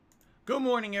Good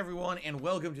morning, everyone, and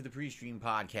welcome to the Pre-Stream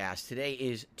Podcast. Today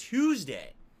is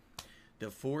Tuesday, the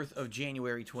 4th of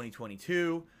January,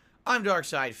 2022. I'm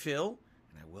Darkside Phil,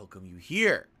 and I welcome you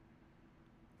here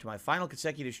to my final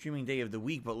consecutive streaming day of the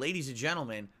week. But ladies and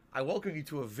gentlemen, I welcome you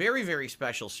to a very, very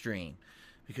special stream.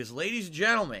 Because, ladies and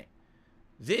gentlemen,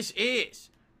 this is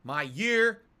my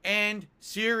year-end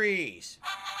series.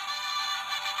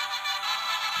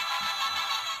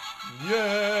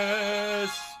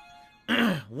 Yes!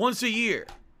 Once a year,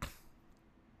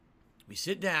 we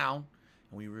sit down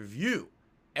and we review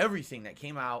everything that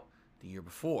came out the year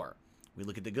before. We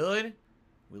look at the good,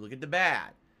 we look at the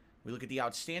bad, we look at the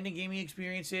outstanding gaming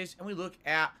experiences, and we look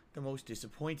at the most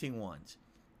disappointing ones.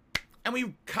 And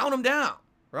we count them down,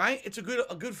 right? It's a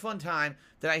good fun time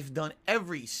that I've done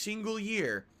every single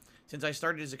year since I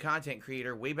started as a content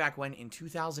creator way back when in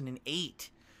 2008.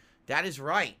 That is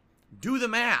right. Do the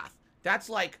math. That's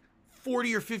like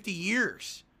 40 or 50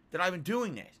 years that I've been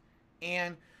doing this.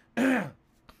 And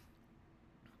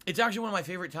it's actually one of my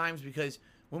favorite times because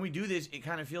when we do this, it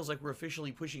kind of feels like we're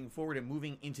officially pushing forward and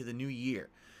moving into the new year.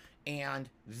 And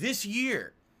this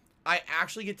year, I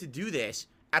actually get to do this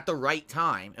at the right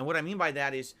time. And what I mean by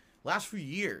that is, last few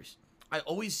years, I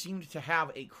always seemed to have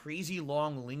a crazy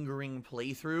long lingering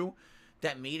playthrough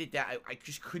that made it that I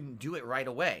just couldn't do it right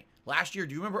away. Last year,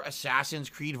 do you remember Assassin's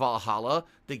Creed Valhalla?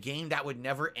 The game that would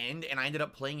never end, and I ended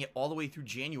up playing it all the way through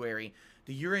January.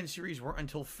 The year-end series weren't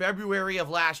until February of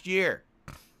last year.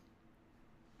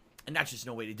 And that's just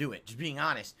no way to do it. Just being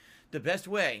honest. The best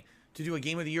way to do a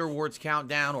Game of the Year Awards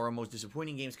countdown or a Most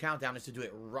Disappointing Games countdown is to do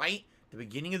it right at the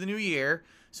beginning of the new year,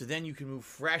 so then you can move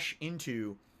fresh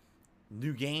into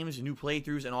new games, new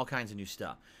playthroughs, and all kinds of new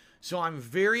stuff. So I'm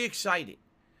very excited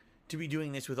to be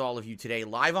doing this with all of you today,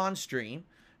 live on stream.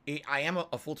 I am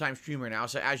a full-time streamer now,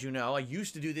 so as you know, I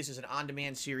used to do this as an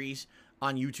on-demand series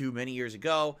on YouTube many years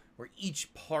ago, where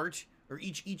each part, or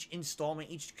each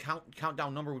installment, each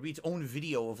countdown number would be its own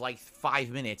video of like 5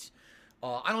 minutes.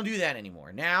 I don't do that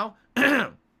anymore. Now,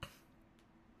 I'm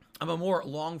a more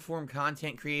long-form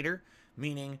content creator,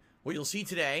 meaning what you'll see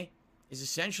today is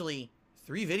essentially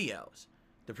 3 videos.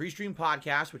 The Pre-Stream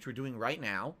Podcast, which we're doing right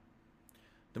now,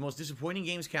 the Most Disappointing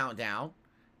Games Countdown,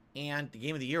 and the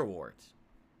Game of the Year Awards.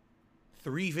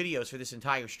 3 videos for this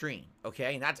entire stream,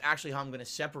 okay? And that's actually how I'm going to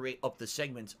separate up the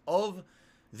segments of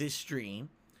this stream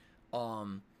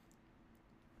for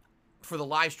the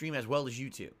live stream as well as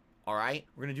YouTube, all right?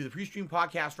 We're going to do the Pre-Stream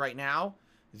Podcast right now.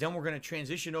 Then we're going to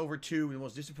transition over to the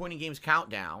Most Disappointing Games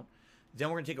Countdown. Then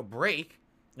we're going to take a break.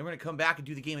 Then we're going to come back and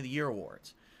do the Game of the Year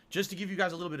Awards. Just to give you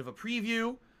guys a little bit of a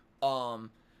preview,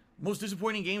 Most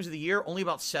Disappointing Games of the Year, only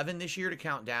about 7 this year to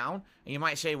count down. And you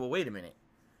might say, well, wait a minute.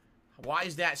 Why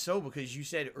is that so? Because you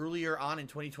said earlier on in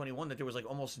 2021 that there was like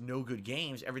almost no good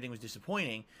games. Everything was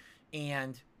disappointing.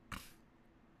 And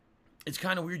it's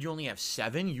kind of weird you only have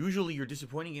 7. Usually your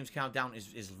Disappointing Games countdown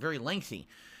is very lengthy.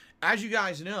 As you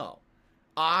guys know,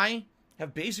 I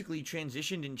have basically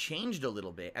transitioned and changed a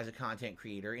little bit as a content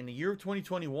creator. In the year of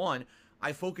 2021,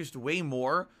 I focused way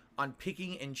more on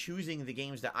picking and choosing the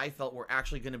games that I felt were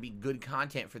actually going to be good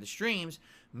content for the streams.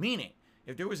 Meaning,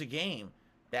 if there was a game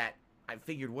that I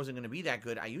figured wasn't going to be that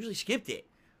good, I usually skipped it.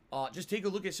 Just take a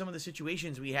look at some of the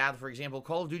situations we had. For example,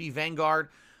 Call of Duty Vanguard,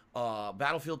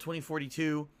 Battlefield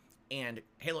 2042, and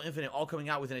Halo Infinite all coming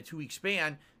out within a 2-week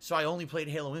span, so I only played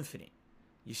Halo Infinite.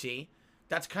 You see?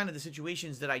 That's kind of the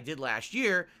situations that I did last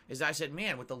year, is I said,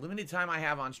 man, with the limited time I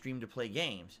have on stream to play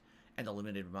games, and the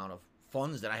limited amount of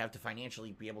funds that I have to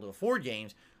financially be able to afford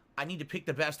games, I need to pick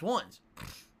the best ones.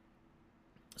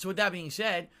 So with that being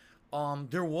said,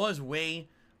 there was way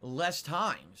less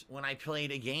times when I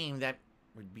played a game that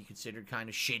would be considered kind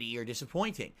of shitty or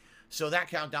disappointing. So that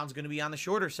countdown's going to be on the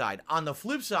shorter side. On the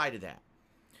flip side of that,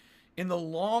 in the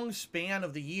long span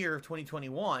of the year of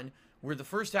 2021, where the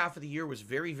first half of the year was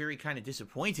very, very kind of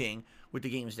disappointing with the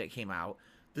games that came out,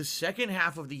 the second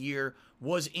half of the year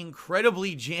was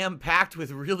incredibly jam-packed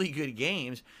with really good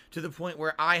games, to the point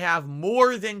where I have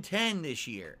more than 10 this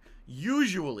year.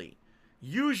 Usually,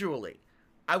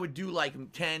 I would do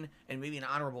like 10 and maybe an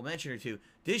honorable mention or 2.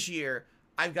 This year,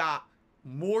 I've got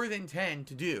more than 10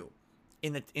 to do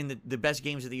in the best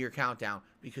games of the year countdown,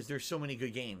 because there's so many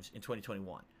good games in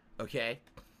 2021, okay?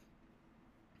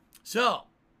 So,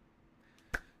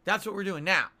 that's what we're doing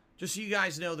now. Just so you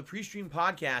guys know, the Pre-Stream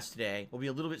Podcast today will be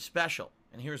a little bit special,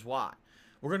 and here's why.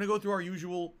 We're going to go through our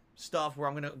usual stuff where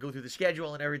I'm going to go through the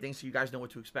schedule and everything so you guys know what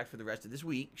to expect for the rest of this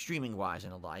week, streaming-wise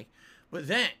and the like. But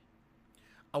then,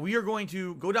 we are going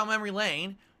to go down memory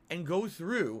lane and go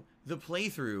through the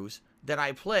playthroughs that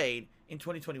I played in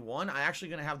 2021. I'm actually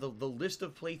going to have the list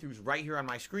of playthroughs right here on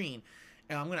my screen,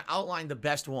 and I'm going to outline the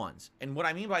best ones. And what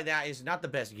I mean by that is not the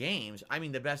best games, I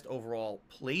mean the best overall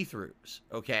playthroughs,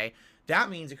 okay? That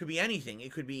means it could be anything.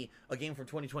 It could be a game from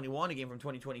 2021, a game from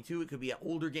 2022. It could be an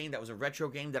older game that was a retro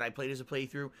game that I played as a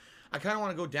playthrough. I kind of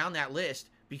want to go down that list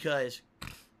because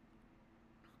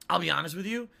I'll be honest with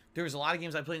you, there was a lot of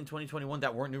games I played in 2021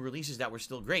 that weren't new releases that were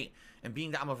still great. And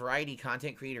being that I'm a variety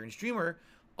content creator and streamer,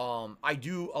 I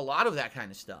do a lot of that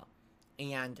kind of stuff.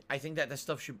 And I think that this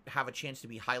stuff should have a chance to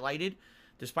be highlighted,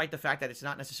 despite the fact that it's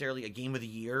not necessarily a Game of the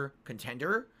Year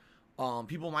contender.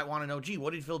 People might want to know, gee,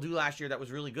 what did Phil do last year that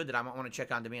was really good that I might want to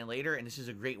check on demand later? And this is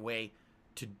a great way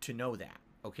to know that,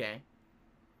 okay?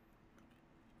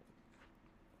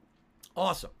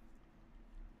 Awesome.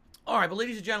 All right, but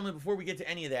ladies and gentlemen, before we get to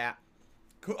any of that,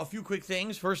 a few quick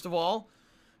things. First of all,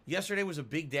 yesterday was a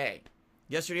big day.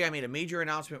 Yesterday, I made a major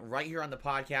announcement right here on the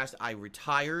podcast. I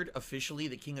retired officially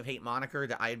the King of Hate moniker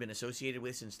that I had been associated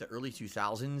with since the early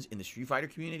 2000s in the Street Fighter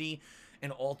community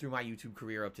and all through my YouTube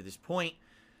career up to this point,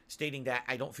 stating that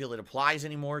I don't feel it applies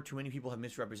anymore. Too many people have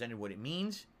misrepresented what it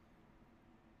means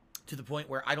to the point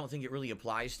where I don't think it really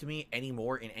applies to me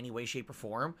anymore in any way, shape, or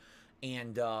form.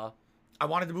 And I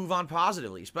wanted to move on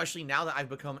positively, especially now that I've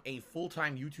become a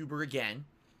full-time YouTuber again,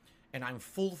 and I'm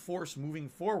full force moving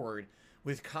forward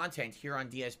with content here on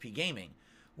DSP Gaming.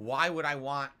 Why would I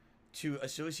want to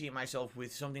associate myself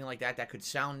with something like that that could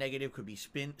sound negative, could be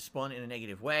spun in a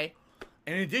negative way?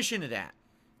 And in addition to that,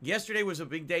 yesterday was a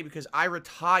big day because I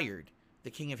retired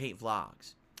the King of Hate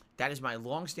Vlogs. That is my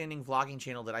long-standing vlogging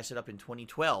channel that I set up in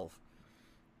 2012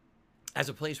 as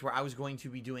a place where I was going to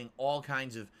be doing all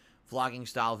kinds of vlogging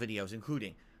style videos,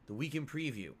 including the weekend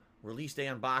preview, release day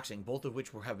unboxing, both of which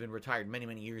have been retired many,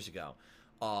 many years ago.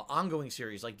 Ongoing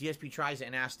series like DSP Tries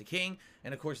and Ask the King,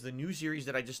 and of course the new series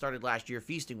that I just started last year,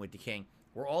 Feasting with the King,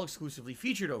 were all exclusively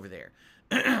featured over there.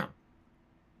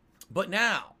 But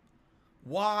now,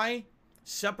 why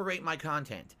separate my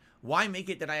content? Why make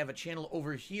it that I have a channel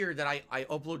over here that I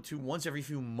upload to once every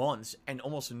few months and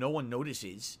almost no one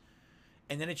notices,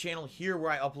 and then a channel here where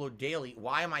I upload daily?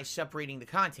 Why am I separating the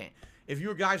content? If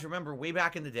you guys remember way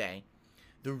back in the day,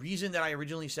 the reason that I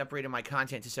originally separated my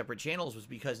content to separate channels was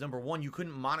because, number one, you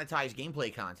couldn't monetize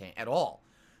gameplay content at all.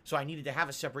 So I needed to have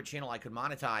a separate channel I could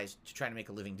monetize to try to make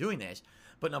a living doing this.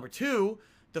 But number two,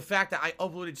 the fact that I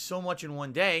uploaded so much in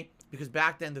one day, because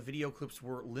back then the video clips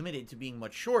were limited to being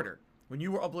much shorter. When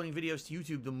you were uploading videos to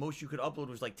YouTube, the most you could upload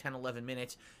was like 10, 11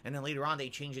 minutes. And then later on, they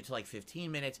changed it to like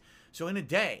 15 minutes. So in a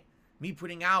day, me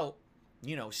putting out,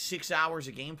 6 hours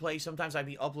of gameplay, sometimes I'd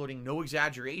be uploading, no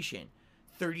exaggeration,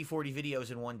 30, 40 videos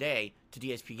in one day to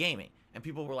DSP Gaming. And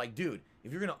people were like, dude,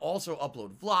 if you're going to also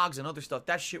upload vlogs and other stuff,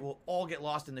 that shit will all get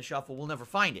lost in the shuffle. We'll never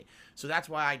find it. So that's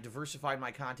why I diversified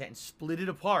my content and split it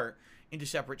apart into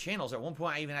separate channels. At one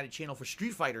point, I even had a channel for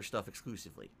Street Fighter stuff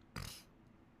exclusively.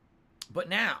 But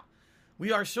now,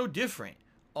 we are so different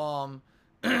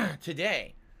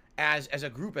today as a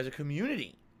group, as a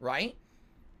community, right?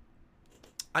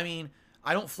 I mean,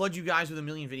 I don't flood you guys with a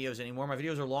million videos anymore. My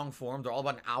videos are long form. They're all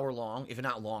about an hour long, if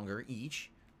not longer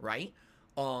each, right?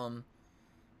 And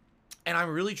I'm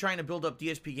really trying to build up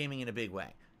DSP Gaming in a big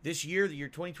way. This year, the year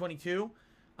 2022,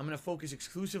 I'm going to focus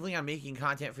exclusively on making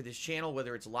content for this channel,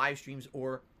 whether it's live streams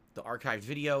or the archived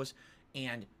videos,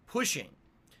 and pushing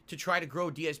to try to grow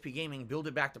DSP Gaming, build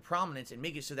it back to prominence, and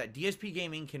make it so that DSP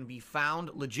Gaming can be found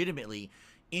legitimately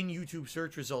in YouTube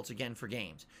search results again for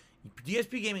games.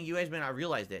 DSP Gaming, you guys may not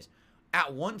realize this,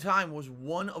 at one time was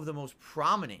one of the most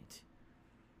prominent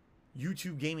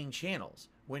YouTube gaming channels.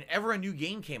 Whenever a new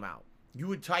game came out, you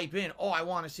would type in, oh, I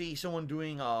want to see someone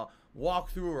doing a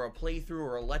walkthrough or a playthrough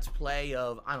or a let's play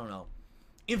of, I don't know,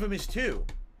 Infamous 2.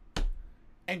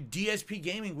 And DSP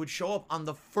Gaming would show up on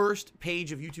the first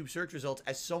page of YouTube search results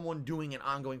as someone doing an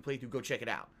ongoing playthrough. Go check it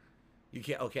out. You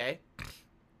can't, okay?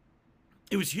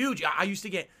 It was huge. I used to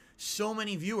get so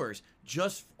many viewers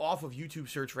just off of YouTube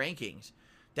search rankings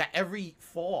that every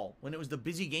fall, when it was the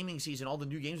busy gaming season, all the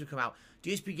new games would come out,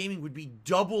 DSP Gaming would be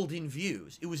doubled in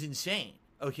views. It was insane,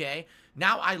 okay?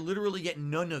 Now I literally get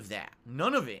none of that.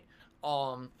 None of it.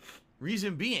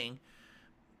 Reason being,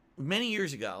 many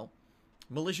years ago,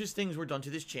 malicious things were done to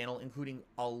this channel, including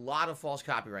a lot of false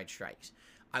copyright strikes.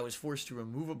 I was forced to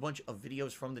remove a bunch of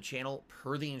videos from the channel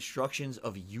per the instructions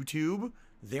of YouTube.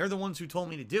 They're the ones who told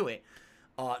me to do it.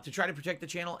 To try to protect the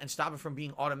channel and stop it from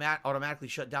being automatically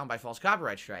shut down by false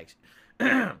copyright strikes.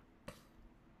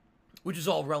 Which is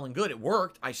all well and good. It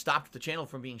worked. I stopped the channel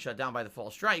from being shut down by the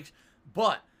false strikes,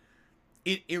 but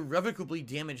it irrevocably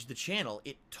damaged the channel.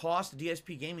 It tossed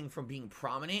DSP Gaming from being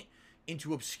prominent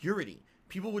into obscurity.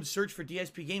 People would search for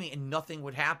DSP Gaming and nothing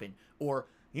would happen. Or,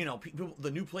 people,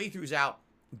 the new playthroughs out,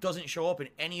 doesn't show up in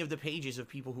any of the pages of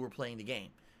people who are playing the game.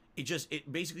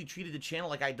 It basically treated the channel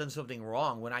like I had done something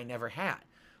wrong when I never had.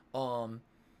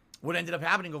 What ended up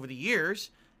happening over the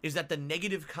years is that the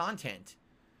negative content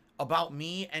about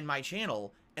me and my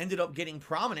channel ended up getting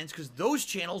prominence because those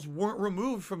channels weren't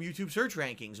removed from YouTube search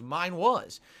rankings. Mine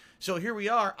was. So here we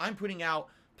are. I'm putting out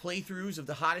playthroughs of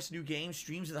the hottest new games,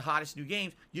 streams of the hottest new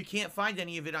games. You can't find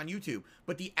any of it on YouTube.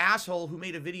 But the asshole who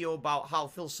made a video about how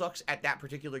Phil sucks at that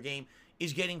particular game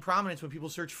is getting prominence when people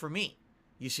search for me.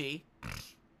 You see?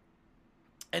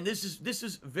 And this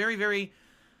is very, very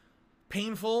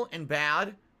painful and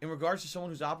bad in regards to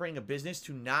someone who's operating a business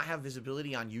to not have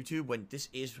visibility on YouTube when this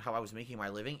is how I was making my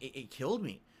living. It killed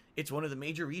me. It's one of the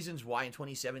major reasons why in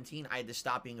 2017 I had to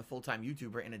stop being a full-time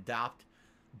YouTuber and adopt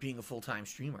being a full-time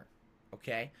streamer.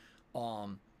 Okay?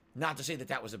 Not to say that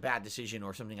that was a bad decision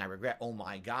or something I regret. Oh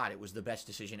my God, it was the best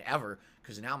decision ever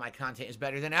because now my content is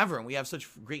better than ever and we have such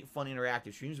great, fun,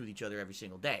 interactive streams with each other every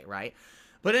single day, right?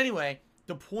 But anyway,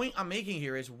 the point I'm making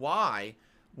here is why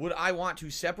would I want to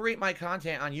separate my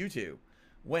content on YouTube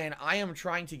when I am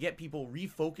trying to get people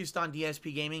refocused on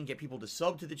DSP Gaming, get people to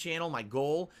sub to the channel? My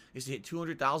goal is to hit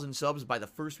 200,000 subs by the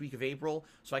first week of April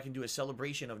so I can do a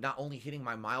celebration of not only hitting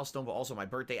my milestone, but also my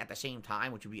birthday at the same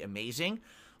time, which would be amazing.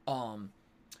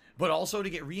 But also to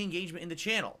get re-engagement in the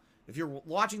channel. If you're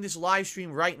watching this live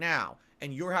stream right now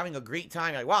and you're having a great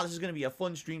time, like, wow, this is going to be a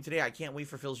fun stream today, I can't wait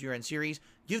for Phil's year-end series,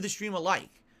 give the stream a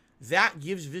like. That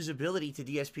gives visibility to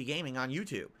DSP Gaming on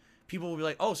YouTube. People will be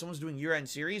like, oh, someone's doing year-end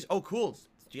series? Oh, cool.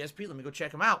 It's DSP. Let me go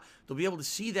check them out. They'll be able to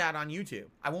see that on YouTube.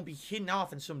 I won't be hidden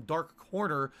off in some dark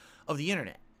corner of the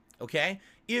internet, okay?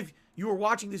 If you are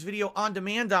watching this video on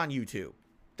demand on YouTube,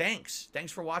 thanks.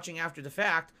 Thanks for watching after the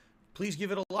fact. Please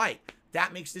give it a like.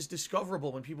 That makes this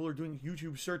discoverable when people are doing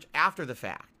YouTube search after the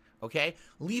fact, okay?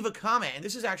 Leave a comment. And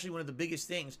this is actually one of the biggest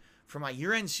things for my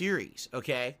year-end series,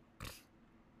 okay?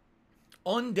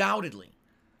 Undoubtedly,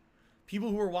 people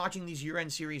who are watching these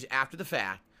year-end series after the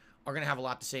fact are going to have a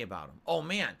lot to say about them. Oh,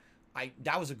 man,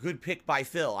 that was a good pick by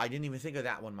Phil. I didn't even think of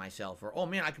that one myself. Or, oh,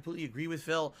 man, I completely agree with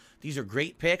Phil. These are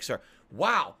great picks. Or,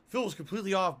 wow, Phil was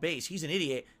completely off base. He's an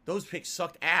idiot. Those picks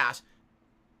sucked ass.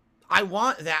 I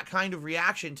want that kind of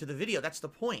reaction to the video. That's the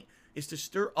point, is to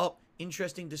stir up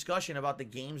interesting discussion about the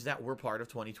games that were part of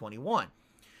 2021.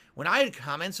 When I had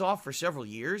comments off for several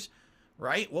years,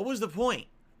 right, what was the point?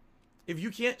 If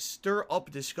you can't stir up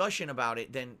discussion about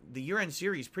it, then the year-end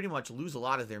series pretty much lose a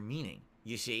lot of their meaning,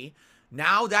 you see?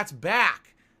 Now that's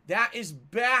back. That is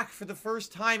back for the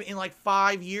first time in like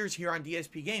 5 years here on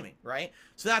DSP Gaming, right?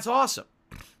 So that's awesome.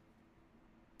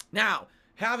 Now,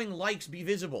 having likes be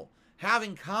visible,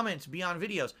 having comments be on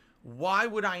videos, why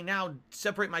would I now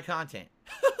separate my content?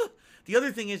 The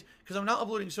other thing is, because I'm not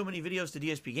uploading so many videos to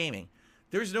DSP Gaming,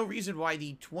 there's no reason why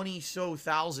the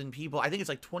 20-so-thousand people, I think it's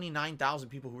like 29,000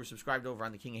 people who are subscribed over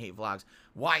on the King of Hate Vlogs,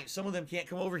 why some of them can't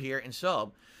come over here and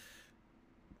sub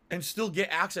and still get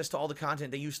access to all the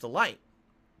content they used to like.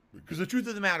 Because the truth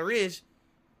of the matter is,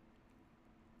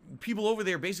 people over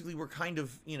there basically were kind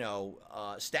of, you know,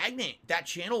 stagnant. That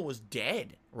channel was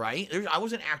dead, right? I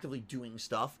wasn't actively doing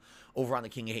stuff over on the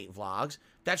King of Hate Vlogs.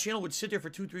 That channel would sit there for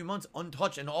 2-3 months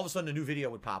untouched, and all of a sudden a new video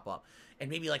would pop up, and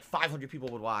maybe like 500 people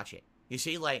would watch it. You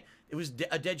see, like, it was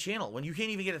a dead channel. When you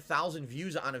can't even get 1,000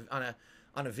 views on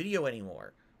a video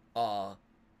anymore, of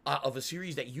a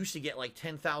series that used to get like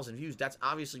 10,000 views, that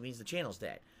obviously means the channel's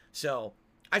dead. So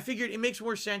I figured it makes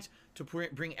more sense to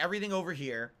bring everything over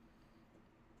here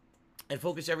and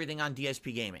focus everything on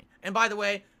DSP Gaming. And by the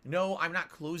way, no, I'm not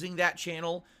closing that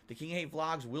channel. The King of Hate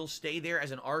Vlogs will stay there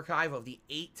as an archive of the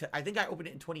I think I opened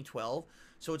it in 2012,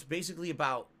 so it's basically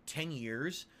about 10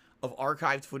 years of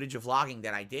archived footage of vlogging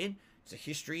that I did. It's a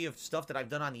history of stuff that I've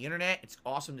done on the internet. It's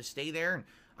awesome to stay there, and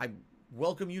I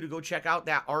welcome you to go check out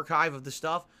that archive of the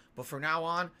stuff. But from now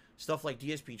on, stuff like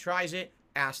DSP Tries It,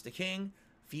 Ask the King,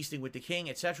 Feasting with the King,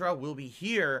 etc. will be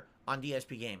here on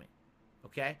DSP Gaming.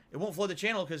 Okay? It won't flood the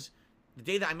channel because the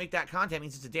day that I make that content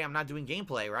means it's the day I'm not doing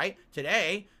gameplay, right?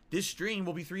 Today, this stream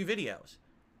will be 3 videos.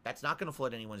 That's not going to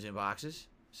flood anyone's inboxes.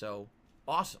 So,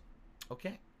 awesome.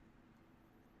 Okay.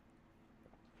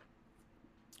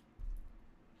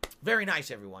 Very nice,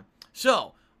 everyone.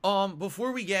 So,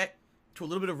 before we get to a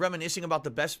little bit of reminiscing about the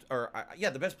best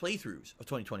playthroughs of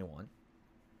 2021,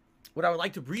 what I would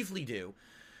like to briefly do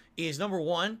is, number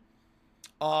one,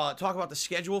 talk about the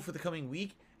schedule for the coming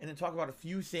week, and then talk about a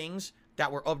few things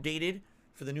that were updated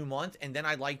for the new month, and then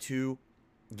I'd like to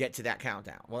get to that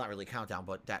countdown. Well, not really countdown,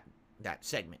 but that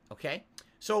segment, okay?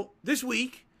 So, this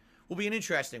week will be an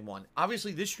interesting one.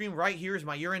 Obviously, this stream right here is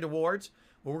my year-end awards,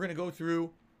 where we're going to go through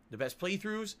the best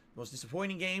playthroughs, most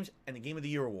disappointing games, and the Game of the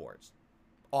Year awards.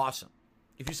 Awesome.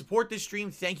 If you support this stream,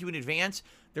 thank you in advance.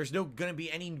 There's no going to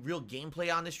be any real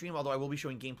gameplay on this stream, although I will be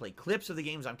showing gameplay clips of the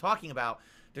games I'm talking about.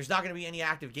 There's not going to be any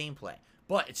active gameplay,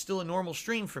 but it's still a normal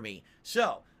stream for me.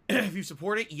 So, if you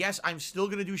support it, yes, I'm still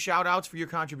going to do shout-outs for your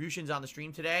contributions on the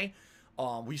stream today.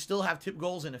 We still have tip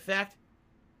goals in effect.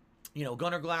 You know,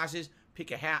 gunner glasses,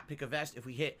 pick a hat, pick a vest if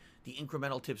we hit the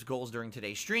incremental tips goals during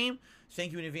today's stream.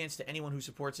 Thank you in advance to anyone who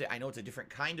supports it. I know it's a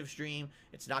different kind of stream.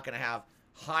 It's not going to have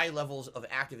high levels of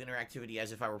active interactivity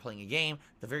as if I were playing a game.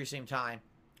 At the very same time,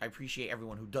 I appreciate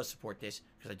everyone who does support this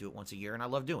because I do it once a year and I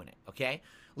love doing it, okay?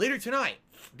 Later tonight,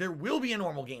 there will be a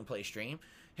normal gameplay stream.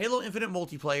 Halo Infinite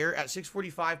multiplayer at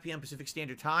 6:45 p.m. Pacific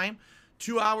Standard Time.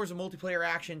 2 hours of multiplayer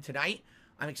action tonight.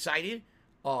 I'm excited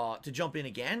to jump in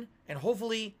again. And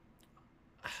hopefully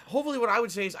what I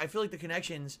would say is I feel like the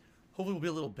connections hopefully will be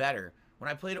a little better. When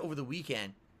I played it over the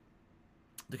weekend,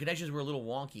 the connections were a little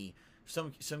wonky.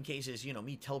 Some cases, you know,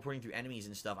 me teleporting through enemies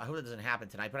and stuff. I hope that doesn't happen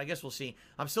tonight, but I guess we'll see.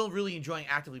 I'm still really enjoying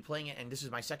actively playing it, and this is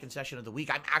my second session of the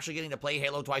week. I'm actually getting to play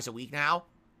Halo twice a week now.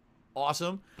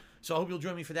 Awesome. So I hope you'll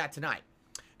join me for that tonight.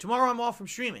 Tomorrow I'm off from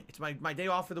streaming. It's my day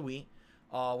off for the week,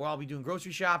 where I'll be doing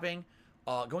grocery shopping,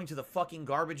 going to the fucking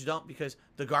garbage dump because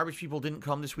the garbage people didn't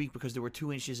come this week because there were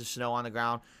 2 inches of snow on the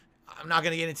ground. I'm not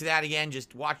going to get into that again.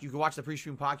 Just watch. You can watch the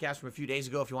pre-stream podcast from a few days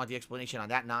ago if you want the explanation on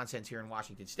that nonsense here in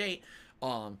Washington State.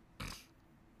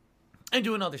 And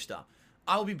doing other stuff.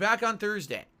 I will be back on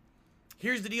Thursday.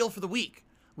 Here's the deal for the week.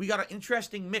 We got an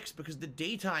interesting mix because the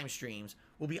daytime streams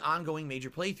will be ongoing major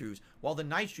playthroughs, while the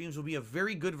night streams will be a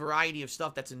very good variety of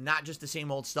stuff that's not just the same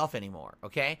old stuff anymore,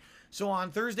 okay? So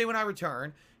on Thursday when I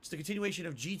return, it's the continuation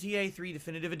of GTA 3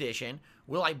 Definitive Edition.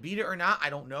 Will I beat it or not? I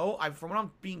don't know. From what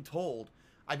I'm being told,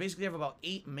 I basically have about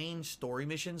 8 main story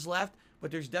missions left, but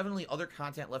there's definitely other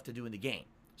content left to do in the game.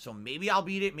 So maybe I'll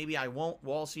beat it, maybe I won't.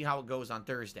 We'll all see how it goes on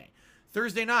Thursday.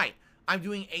 Thursday night, I'm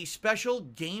doing a special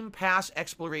Game Pass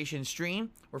exploration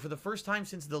stream where for the first time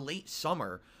since the late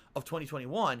summer of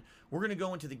 2021, we're going to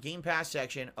go into the Game Pass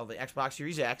section of the Xbox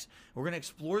Series X. We're going to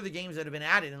explore the games that have been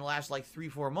added in the last like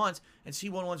 3-4 months and see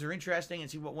what ones are interesting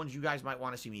and see what ones you guys might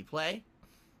want to see me play.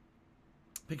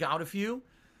 Pick out a few,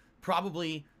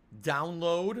 probably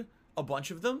download a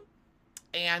bunch of them,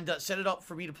 and set it up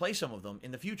for me to play some of them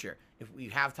in the future. If we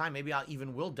have time, maybe I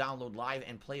even will download live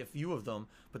and play a few of them.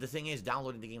 But the thing is,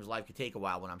 downloading the games live could take a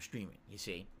while when I'm streaming, you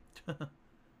see. But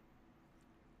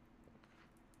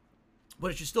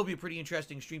it should still be a pretty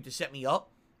interesting stream to set me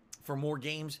up for more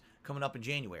games coming up in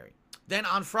January. Then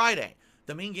on Friday,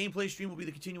 the main gameplay stream will be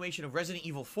the continuation of Resident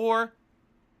Evil 4,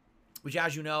 which,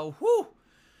 as you know,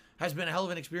 has been a hell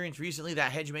of an experience recently.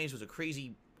 That hedge maze was a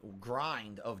crazy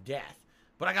grind of death.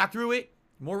 But I got through it.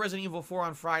 More Resident Evil 4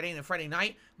 on Friday, and then Friday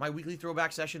night, my weekly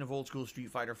throwback session of old school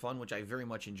Street Fighter fun, which I very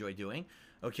much enjoy doing.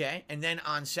 Okay, and then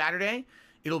on Saturday,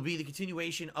 it'll be the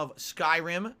continuation of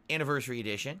Skyrim Anniversary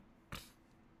Edition,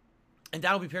 and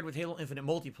that'll be paired with Halo Infinite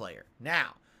multiplayer.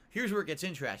 Now, here's where it gets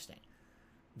interesting.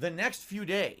 The next few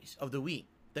days of the week,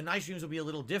 the night streams will be a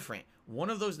little different. One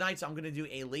of those nights, I'm going to do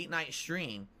a late night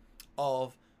stream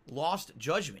of Lost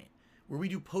Judgment, where we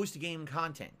do post-game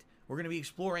content. We're going to be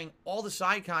exploring all the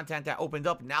side content that opened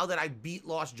up now that I beat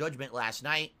Lost Judgment last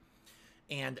night.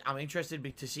 And I'm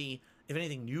interested to see if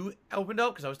anything new opened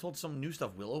up, because I was told some new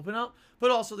stuff will open up.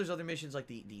 But also there's other missions like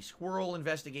the squirrel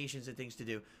investigations and things to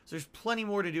do. So there's plenty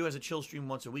more to do as a chill stream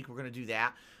once a week. We're going to do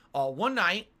that. One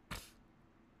night,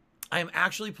 I am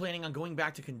actually planning on going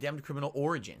back to Condemned Criminal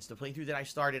Origins, the playthrough that I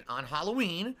started on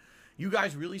Halloween. You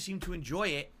guys really seemed to enjoy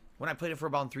it when I played it for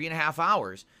about 3.5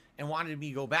 hours. And wanted me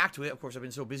to go back to it. Of course, I've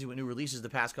been so busy with new releases the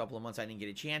past couple of months, I didn't get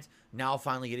a chance. Now I'll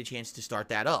finally get a chance to start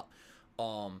that up.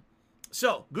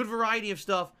 So, good variety of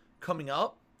stuff coming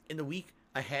up in the week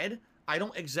ahead. I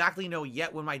don't exactly know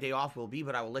yet when my day off will be,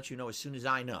 but I will let you know as soon as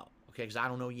I know. Okay, because I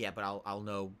don't know yet, but I'll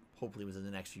know hopefully within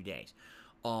the next few days.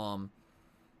 Okay,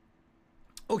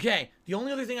 the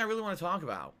only other thing I really want to talk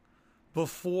about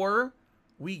before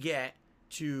we get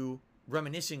to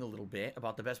reminiscing a little bit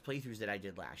about the best playthroughs that I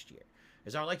did last year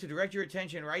is I would like to direct your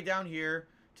attention right down here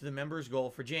to the members'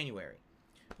 goal for January.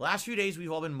 The last few days,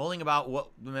 we've all been mulling about what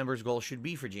the members' goal should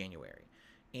be for January.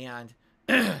 And,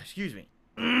 excuse me.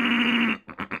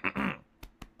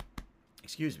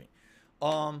 Excuse me.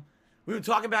 We've been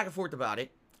talking back and forth about it.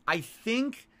 I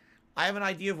think I have an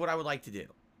idea of what I would like to do.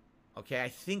 Okay, I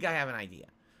think I have an idea.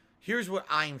 Here's what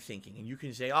I'm thinking. And you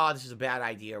can say, oh, this is a bad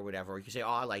idea or whatever. Or you can say, oh,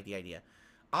 I like the idea.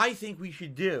 I think we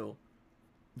should do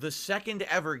the second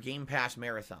ever Game Pass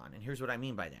Marathon. And here's what I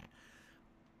mean by that.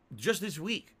 Just this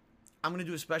week, I'm going to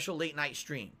do a special late night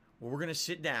stream where we're going to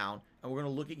sit down and we're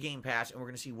going to look at Game Pass and we're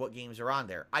going to see what games are on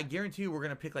there. I guarantee you we're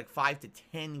going to pick like 5 to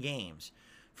 10 games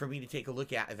for me to take a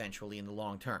look at eventually in the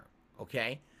long term,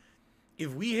 okay?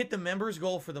 If we hit the members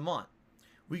goal for the month,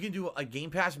 we can do a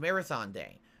Game Pass Marathon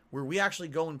Day where we actually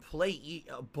go and play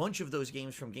a bunch of those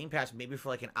games from Game Pass, maybe for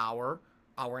like an hour,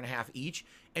 hour and a half each,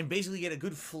 and basically get a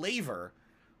good flavor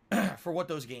for what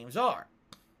those games are.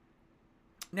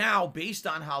 Now, based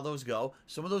on how those go,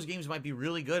 some of those games might be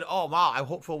really good. Oh, wow, I'm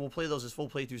hopeful we'll play those as full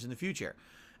playthroughs in the future.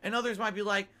 And others might be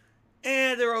like,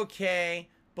 they're okay,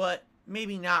 but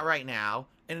maybe not right now.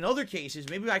 And in other cases,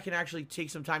 maybe I can actually take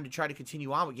some time to try to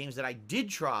continue on with games that I did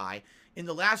try in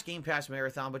the last Game Pass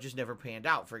Marathon, but just never panned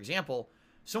out. For example,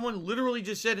 someone literally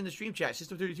just said in the stream chat,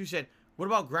 System32 said, what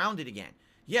about Grounded again?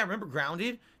 Yeah, remember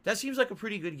Grounded? That seems like a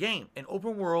pretty good game. An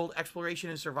open world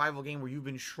exploration and survival game where you've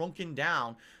been shrunken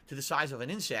down to the size of an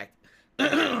insect.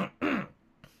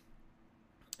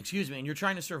 Excuse me, and you're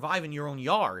trying to survive in your own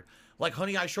yard. Like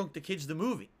Honey, I Shrunk the Kids, the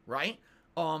movie, right?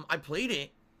 I played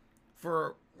it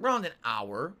for around an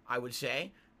hour, I would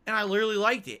say, and I literally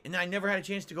liked it. And I never had a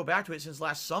chance to go back to it since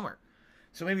last summer.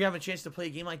 So maybe I have a chance to play a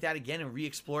game like that again and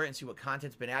re-explore it and see what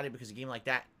content's been added, because a game like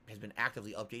that has been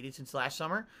actively updated since last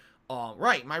summer.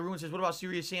 Right, My Ruin says, what about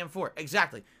Serious Sam 4?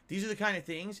 Exactly. These are the kind of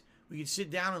things we could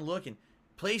sit down and look and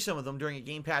play some of them during a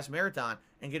Game Pass Marathon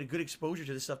and get a good exposure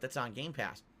to the stuff that's on Game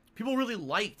Pass. People really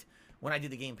liked when I did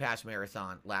the Game Pass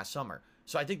Marathon last summer.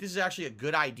 So I think this is actually a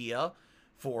good idea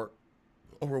for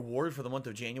a reward for the month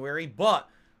of January. But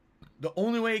the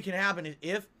only way it can happen is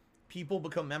if people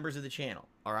become members of the channel.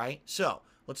 All right? So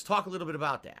let's talk a little bit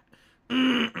about that.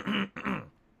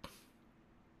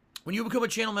 When you become a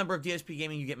channel member of DSP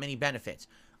Gaming, you get many benefits.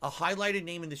 A highlighted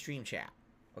name in the stream chat,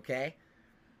 okay?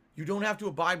 You don't have to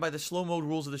abide by the slow mode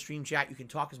rules of the stream chat. You can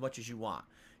talk as much as you want.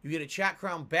 You get a Chat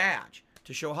Crown badge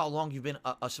to show how long you've been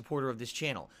a supporter of this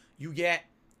channel. You get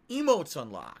emotes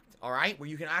unlocked, all right? Where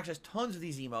you can access tons of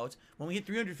these emotes. When we hit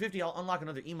 350, I'll unlock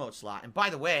another emote slot. And by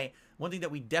the way, one thing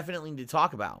that we definitely need to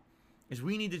talk about is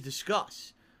we need to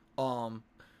discuss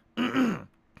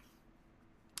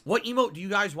what emote do you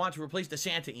guys want to replace the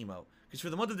Santa emote? Because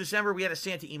for the month of December, we had a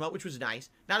Santa emote, which was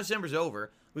nice. Now December's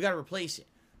over. We got to replace it.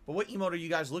 But what emote are you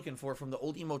guys looking for from the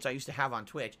old emotes I used to have on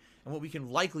Twitch? And what we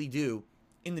can likely do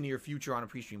in the near future on a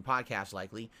pre-stream podcast,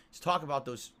 likely, is talk about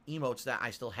those emotes that I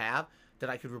still have that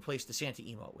I could replace the Santa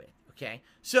emote with. Okay?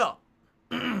 So,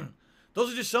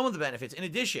 those are just some of the benefits. In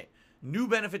addition, new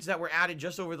benefits that were added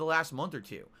just over the last month or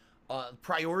two.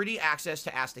 Priority access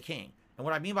to Ask the King. And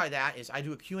what I mean by that is I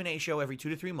do a Q&A show every 2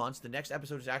 to 3 months. The next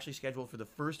episode is actually scheduled for the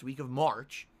first week of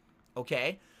March.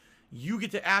 Okay? You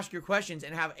get to ask your questions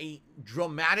and have a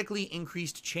dramatically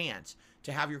increased chance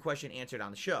to have your question answered on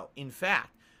the show. In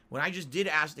fact, when I just did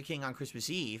Ask the King on Christmas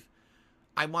Eve,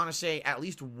 I want to say at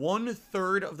least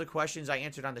 1/3 of the questions I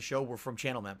answered on the show were from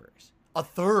channel members.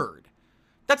 1/3.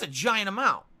 That's a giant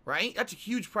amount, right? That's a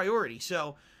huge priority.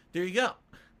 So, there you go.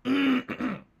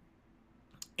 In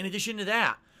addition to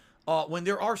that, when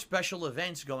there are special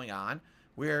events going on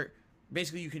where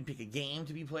basically you can pick a game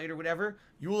to be played or whatever,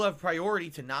 you will have priority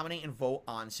to nominate and vote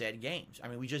on said games. I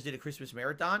mean, we just did a Christmas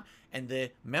Marathon, and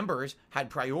the members had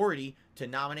priority to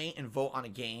nominate and vote on a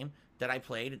game that I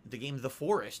played. The game The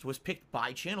Forest was picked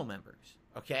by channel members.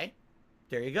 Okay?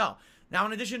 There you go. Now,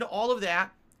 in addition to all of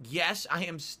that, yes, I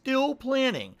am still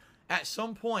planning at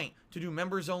some point to do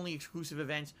members-only exclusive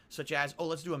events, such as,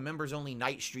 let's do a members-only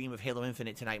night stream of Halo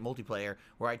Infinite tonight multiplayer,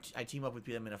 where I team up with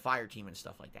them in a fire team and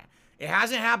stuff like that. It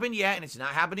hasn't happened yet, and it's not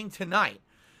happening tonight.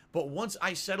 But once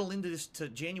I settle into this to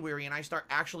January and I start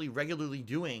actually regularly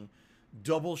doing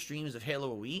double streams of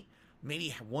Halo Elite,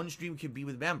 maybe one stream could be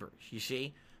with members, you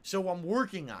see? So I'm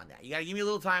working on that. You got to give me a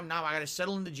little time now. I got to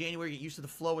settle into January, get used to the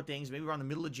flow of things. Maybe around the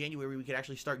middle of January, we could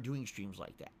actually start doing streams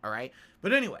like that, all right?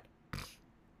 But anyway,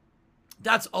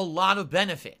 that's a lot of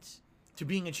benefits to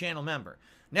being a channel member.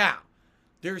 Now,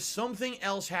 there's something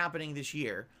else happening this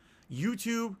year.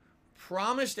 YouTube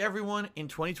promised everyone in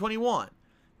 2021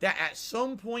 that at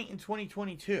some point in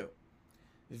 2022,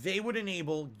 they would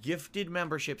enable gifted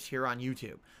memberships here on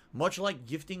YouTube. Much like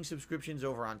gifting subscriptions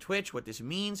over on Twitch, what this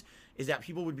means is that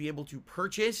people would be able to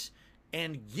purchase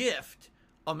and gift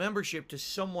a membership to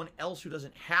someone else who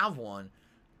doesn't have one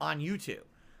on YouTube.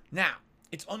 Now,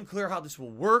 it's unclear how this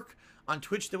will work. On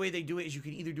Twitch, the way they do it is you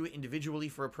can either do it individually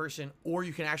for a person, or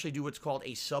you can actually do what's called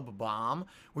a sub bomb,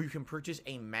 where you can purchase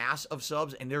a mass of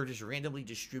subs and they're just randomly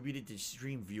distributed to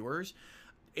stream viewers.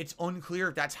 It's unclear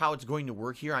if that's how it's going to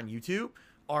work here on YouTube.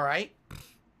 All right.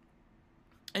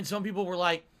 And some people were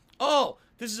like, oh,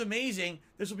 this is amazing.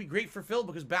 This will be great for Phil,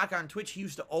 because back on Twitch, he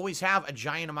used to always have a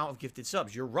giant amount of gifted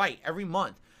subs. You're right. Every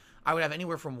month, I would have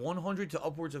anywhere from 100 to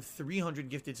upwards of 300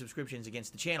 gifted subscriptions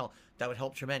against the channel. That would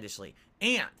help tremendously.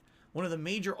 And one of the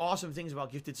major awesome things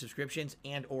about gifted subscriptions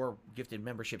and or gifted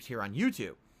memberships here on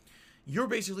YouTube, you're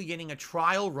basically getting a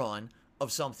trial run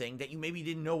of something that you maybe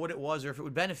didn't know what it was or if it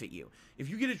would benefit you. If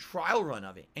you get a trial run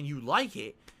of it and you like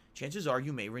it, chances are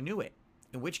you may renew it.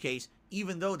 In which case,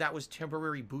 even though that was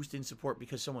temporary boost in support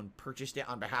because someone purchased it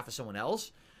on behalf of someone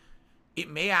else, it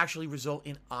may actually result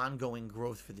in ongoing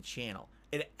growth for the channel.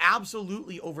 It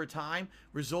absolutely, over time,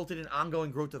 resulted in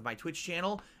ongoing growth of my Twitch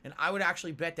channel, and I would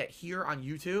actually bet that here on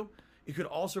YouTube, it could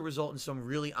also result in some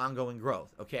really ongoing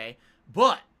growth, okay?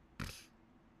 But,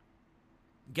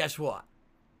 guess what?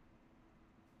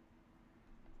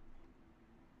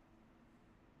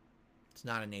 It's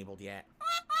not enabled yet.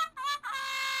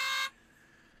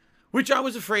 Which I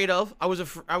was afraid of. I was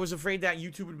afraid that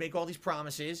YouTube would make all these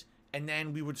promises, and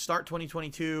then we would start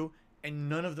 2022, and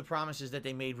none of the promises that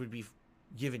they made would be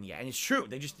given yet. And it's true.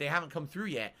 They haven't come through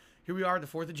yet. Here we are, the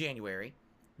 4th of January.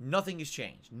 Nothing has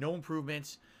changed. No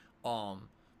improvements. No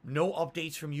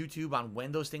updates from YouTube on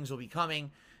when those things will be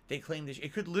coming. They claim this.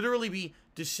 It could literally be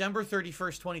December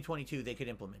 31st, 2022. They could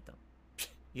implement them.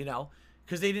 You know?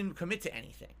 Because they didn't commit to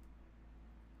anything.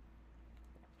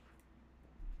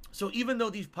 So even though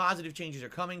these positive changes are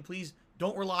coming, please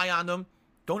don't rely on them.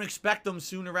 Don't expect them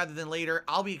sooner rather than later.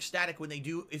 I'll be ecstatic when they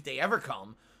do, if they ever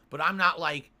come. But I'm not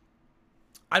like,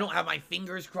 I don't have my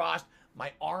fingers crossed,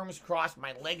 my arms crossed,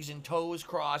 my legs and toes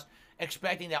crossed,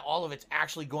 expecting that all of it's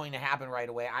actually going to happen right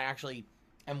away. I actually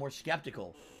am more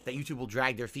skeptical that YouTube will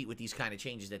drag their feet with these kind of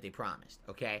changes that they promised,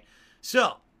 okay?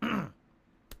 So,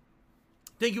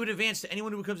 thank you in advance to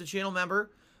anyone who becomes a channel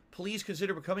member. Please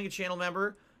consider becoming a channel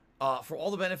member for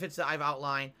all the benefits that I've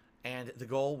outlined, and the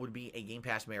goal would be a Game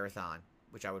Pass marathon,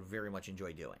 which I would very much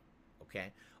enjoy doing,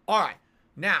 okay? All right.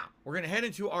 Now, we're going to head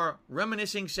into our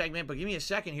reminiscing segment, but give me a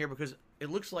second here because it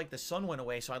looks like the sun went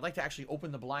away, so I'd like to actually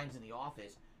open the blinds in the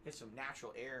office, get some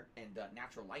natural air and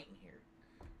natural light in here.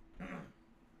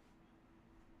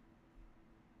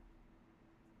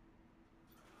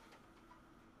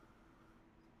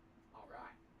 All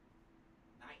right.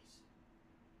 Nice.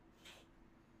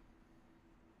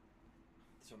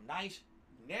 Some nice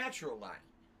natural light.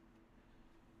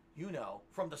 You know,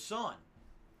 from the sun.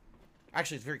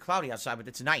 Actually, it's very cloudy outside, but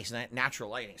it's nice natural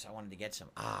lighting, so I wanted to get some.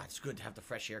 Ah, it's good to have the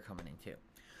fresh air coming in, too.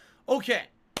 Okay,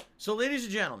 so ladies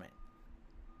and gentlemen.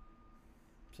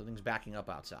 Something's backing up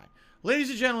outside. Ladies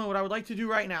and gentlemen, what I would like to do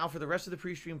right now for the rest of the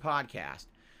pre-stream podcast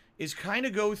is kind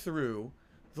of go through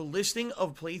the listing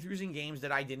of playthroughs and games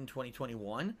that I did in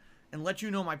 2021 and let you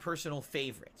know my personal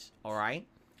favorites, all right?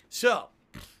 So,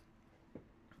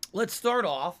 let's start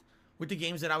off with the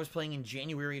games that I was playing in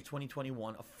January of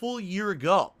 2021, a full year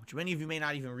ago, which many of you may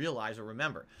not even realize or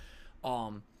remember.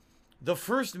 The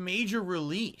first major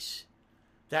release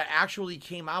that actually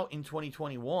came out in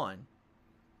 2021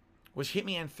 was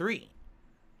Hitman 3,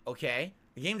 okay?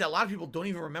 A game that a lot of people don't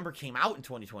even remember came out in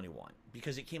 2021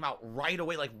 because it came out right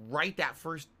away, like right that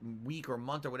first week or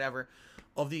month or whatever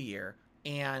of the year.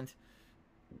 And,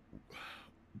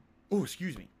 oh,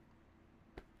 excuse me.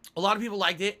 A lot of people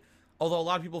liked it. Although a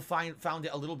lot of people found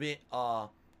it a little bit,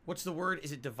 what's the word?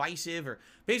 Is it divisive? Or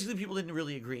basically people didn't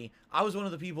really agree. I was one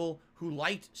of the people who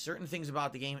liked certain things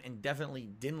about the game and definitely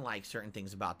didn't like certain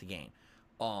things about the game.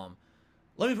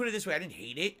 Let me put it this way. I didn't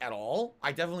hate it at all.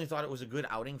 I definitely thought it was a good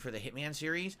outing for the Hitman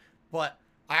series. But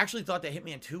I actually thought that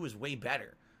Hitman 2 was way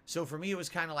better. So for me, it was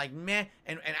kind of like, meh.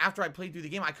 And after I played through the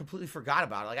game, I completely forgot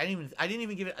about it. Like, I didn't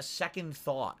even give it a second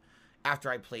thought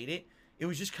after I played it. It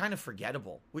was just kind of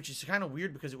forgettable, which is kind of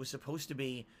weird because it was supposed to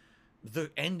be the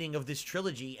ending of this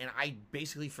trilogy, and I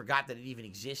basically forgot that it even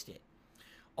existed.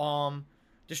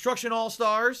 Destruction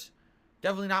All-Stars,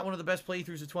 definitely not one of the best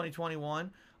playthroughs of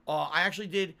 2021. I actually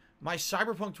did my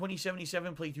Cyberpunk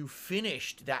 2077 playthrough,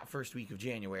 finished that first week of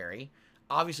January.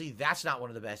 Obviously, that's not one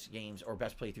of the best games or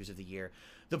best playthroughs of the year.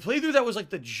 The playthrough that was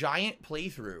like the giant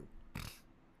playthrough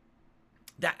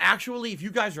that actually, if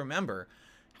you guys remember,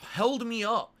 held me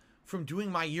up from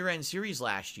doing my year-end series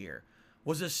last year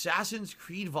was Assassin's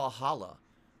Creed Valhalla.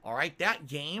 All right, that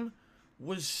game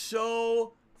was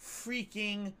so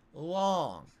freaking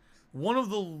long. One of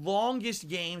the longest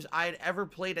games I had ever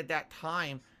played at that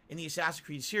time in the Assassin's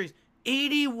Creed series.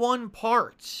 81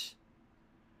 parts.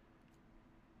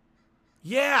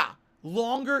 Yeah,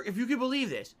 longer, if you can believe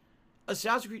this.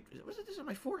 Assassin's Creed, was it this on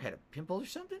my forehead? A pimple or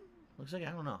something? Looks like,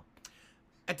 I don't know.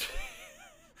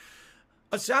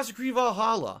 Assassin's Creed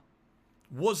Valhalla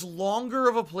was longer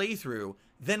of a playthrough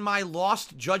than my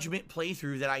Lost Judgment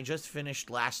playthrough that I just finished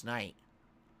last night.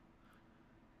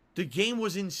 The game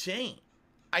was insane.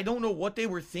 I don't know what they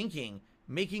were thinking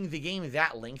making the game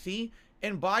that lengthy.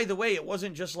 And by the way, it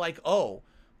wasn't just like, oh,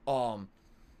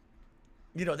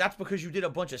 you know, that's because you did a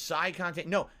bunch of side content.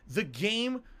 No, the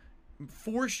game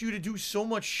forced you to do so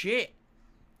much shit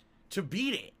to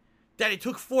beat it that it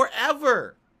took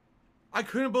forever. I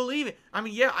couldn't believe it. I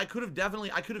mean, yeah, I could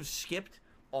have skipped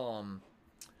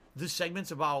the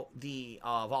segments about the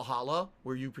Valhalla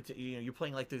where you're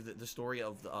playing like the story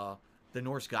of the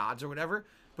Norse gods or whatever,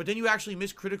 but then you actually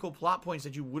miss critical plot points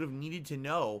that you would have needed to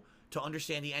know to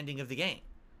understand the ending of the game.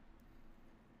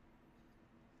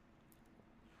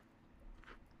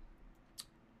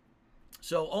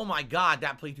 So, oh my god,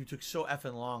 that playthrough took so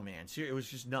effing long, man. It was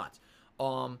just nuts.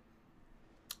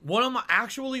 One of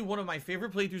my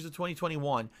favorite playthroughs of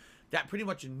 2021 that pretty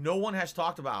much no one has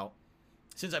talked about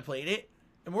since I played it,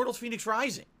 Immortals Fenyx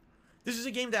Rising. This is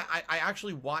a game that I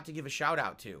actually want to give a shout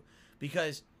out to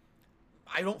because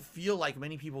I don't feel like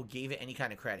many people gave it any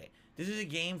kind of credit. This is a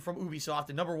game from Ubisoft,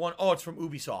 and number one, oh, it's from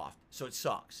Ubisoft, so it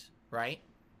sucks, right?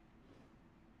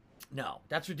 No,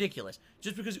 that's ridiculous.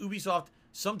 Just because Ubisoft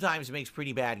sometimes makes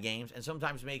pretty bad games and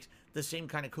sometimes makes the same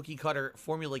kind of cookie-cutter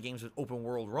formula games with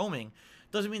open-world roaming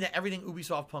doesn't mean that everything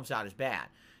Ubisoft pumps out is bad.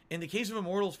 In the case of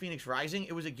Immortals Fenyx Rising,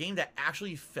 it was a game that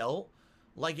actually felt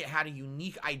like it had a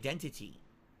unique identity,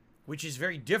 which is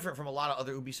very different from a lot of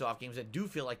other Ubisoft games that do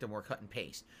feel like they're more cut and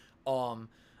paste.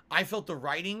 I felt the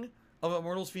writing of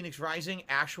Immortals Fenyx Rising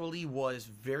actually was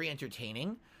very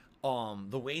entertaining.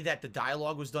 The way that the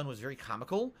dialogue was done was very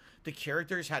comical. The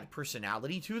characters had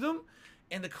personality to them.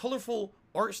 And the colorful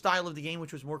art style of the game,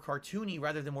 which was more cartoony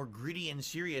rather than more gritty and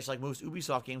serious like most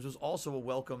Ubisoft games, was also a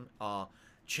welcome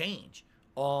change.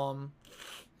 In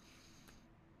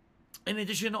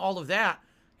addition to all of that,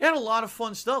 it had a lot of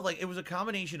fun stuff. Like, it was a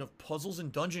combination of puzzles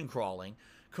and dungeon crawling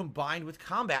combined with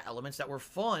combat elements that were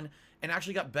fun and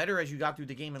actually got better as you got through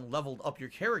the game and leveled up your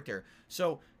character.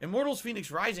 So, Immortals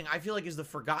Fenyx Rising, I feel like, is the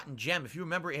forgotten gem. If you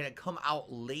remember, it had come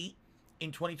out late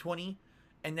in 2020,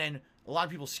 and then a lot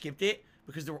of people skipped it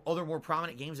because there were other more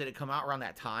prominent games that had come out around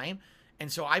that time.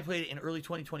 And so I played it in early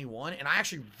 2021, and I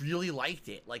actually really liked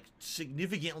it. Like,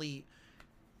 significantly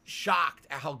shocked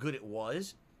at how good it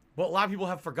was. But a lot of people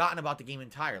have forgotten about the game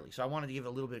entirely. So I wanted to give it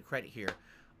a little bit of credit here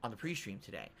on the pre-stream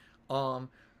today. Of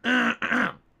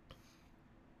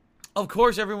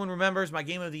course, everyone remembers my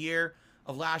game of the year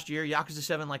of last year, Yakuza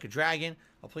 7 Like a Dragon.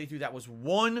 A playthrough that was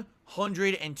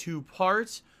 102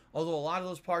 parts. Although a lot of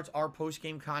those parts are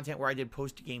post-game content where I did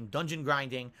post-game dungeon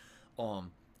grinding.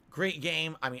 Great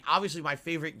game. I mean, obviously my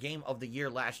favorite game of the year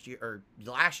last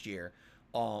year.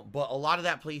 But a lot of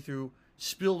that playthrough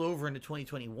spilled over into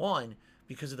 2021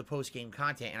 because of the post-game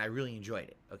content, and I really enjoyed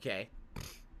it, okay?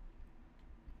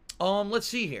 Let's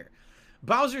see here.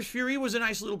 Bowser's Fury was a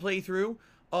nice little playthrough.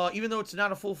 Even though it's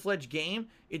not a full-fledged game,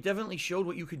 it definitely showed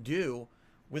what you could do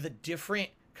with a different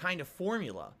kind of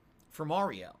formula for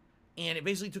Mario. And it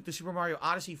basically took the Super Mario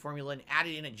Odyssey formula and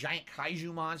added in a giant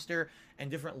kaiju monster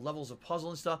and different levels of puzzle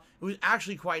and stuff. It was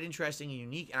actually quite interesting and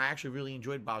unique, and I actually really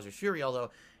enjoyed Bowser's Fury,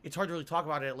 although it's hard to really talk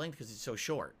about it at length because it's so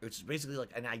short. It's basically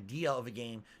like an idea of a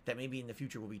game that maybe in the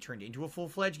future will be turned into a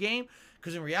full-fledged game,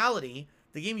 because in reality,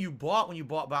 the game you bought when you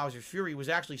bought Bowser's Fury was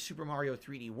actually Super Mario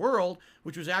 3D World,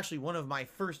 which was actually one of my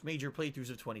first major playthroughs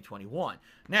of 2021.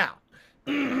 Now,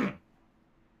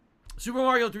 Super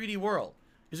Mario 3D World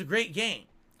is a great game.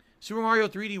 Super Mario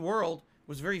 3D World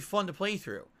was very fun to play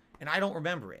through, and I don't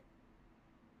remember it.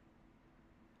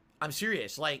 I'm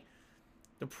serious. Like,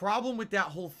 the problem with that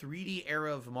whole 3D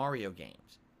era of Mario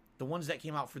games, the ones that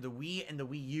came out for the Wii and the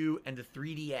Wii U and the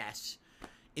 3DS,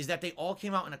 is that they all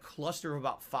came out in a cluster of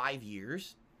about 5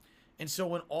 years. And so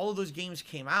when all of those games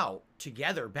came out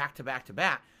together, back to back to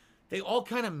back, they all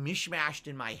kind of mishmashed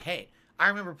in my head. I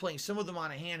remember playing some of them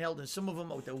on a handheld and some of them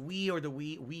with the Wii or the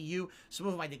Wii U. Some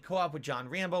of them I did co-op with John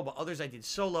Rambo, but others I did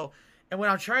solo. And when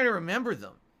I'm trying to remember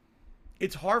them,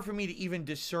 it's hard for me to even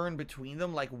discern between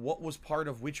them, like what was part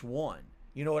of which one.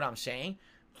 You know what I'm saying?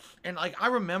 And like I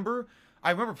remember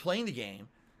playing the game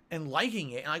and liking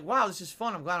it and like, wow, this is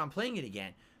fun. I'm glad I'm playing it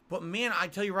again. But man, I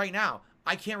tell you right now,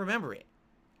 I can't remember it.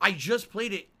 I just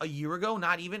played it a year ago,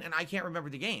 not even, and I can't remember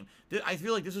the game. I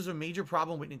feel like this was a major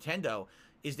problem with Nintendo,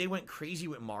 is they went crazy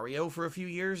with Mario for a few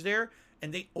years there,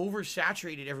 and they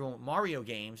oversaturated everyone with Mario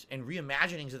games and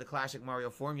reimaginings of the classic Mario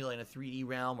formula in a 3D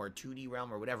realm or 2D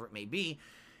realm or whatever it may be.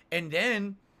 And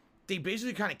then they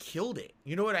basically kind of killed it.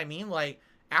 You know what I mean? Like,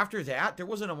 after that, there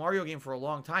wasn't a Mario game for a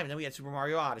long time. And then we had Super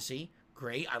Mario Odyssey.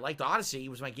 Great. I liked Odyssey. It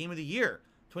was my game of the year,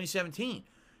 2017.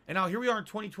 And now here we are in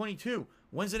 2022.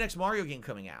 When's the next Mario game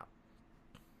coming out?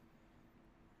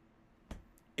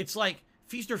 It's like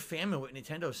feast or famine with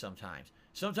Nintendo sometimes.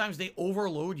 Sometimes they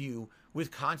overload you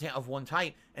with content of one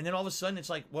type, and then all of a sudden it's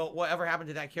like, well, whatever happened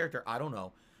to that character? I don't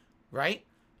know, right?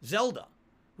 Zelda.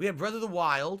 We had Breath of the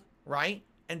Wild, right?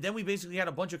 and then we basically had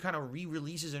a bunch of kind of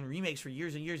re-releases and remakes for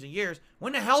years and years and years.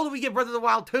 When the hell did we get Breath of the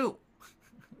Wild 2?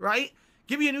 Right?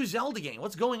 Give me a new Zelda game.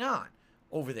 What's going on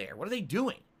over there? What are they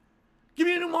doing? Give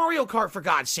me a new Mario Kart, for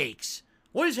God's sakes.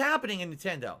 What is happening in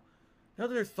Nintendo? You know,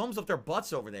 their thumbs up their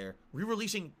butts over there,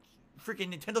 re-releasing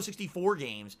freaking Nintendo 64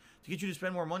 games to get you to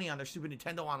spend more money on their stupid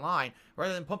Nintendo Online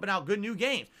rather than pumping out good new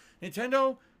games.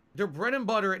 Nintendo, their bread and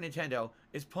butter at Nintendo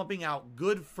is pumping out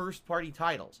good first-party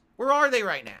titles. Where are they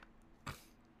right now?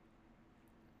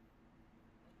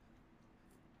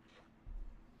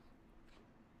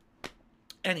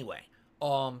 Anyway,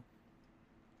 I'm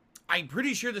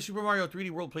pretty sure the Super Mario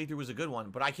 3D World playthrough was a good one,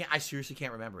 but I seriously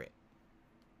can't remember it.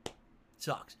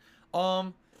 Sucks.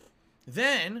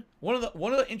 Then one of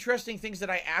the interesting things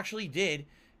that I actually did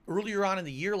earlier on in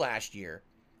the year last year,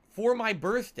 for my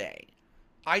birthday,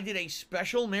 I did a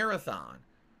special marathon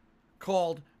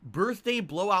called Birthday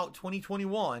Blowout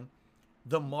 2021,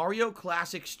 the Mario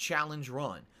Classics Challenge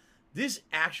Run. This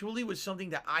actually was something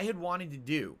that I had wanted to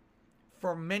do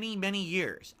for many, many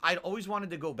years. I'd always wanted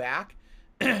to go back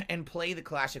and play the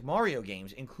classic Mario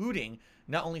games, including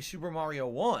not only Super Mario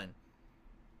 1,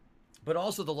 but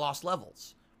also the Lost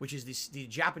Levels, which is the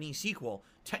Japanese sequel,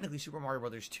 technically Super Mario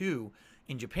Bros. 2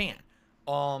 in Japan.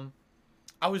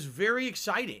 I was very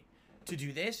excited to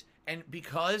do this, and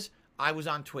because I was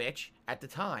on Twitch at the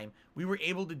time, we were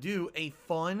able to do a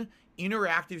fun,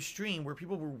 interactive stream where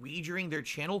people were wagering their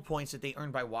channel points that they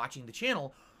earned by watching the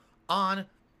channel on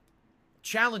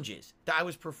challenges that I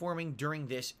was performing during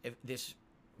this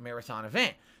marathon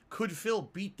event. Could Phil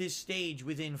beat this stage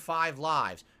within 5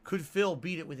 lives? Could Phil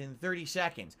beat it within 30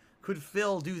 seconds? Could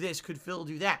Phil do this? Could Phil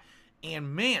do that?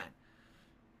 And man,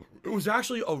 it was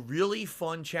actually a really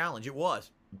fun challenge. It was.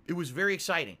 It was very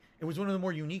exciting. It was one of the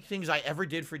more unique things I ever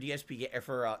did for DSP,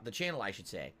 for the channel, I should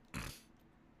say.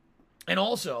 And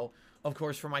also, of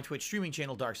course, for my Twitch streaming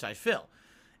channel, Darkside Phil.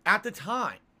 At the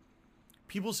time,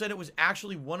 people said it was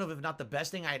actually one of, if not the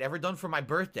best thing I had ever done for my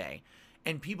birthday.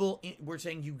 And people were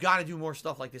saying, you got to do more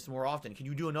stuff like this more often. Can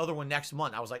you do another one next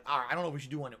month? I was like, all right, I don't know if we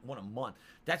should do one a month.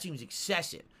 That seems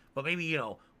excessive. But maybe, you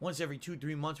know, once every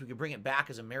 2-3 months, we could bring it back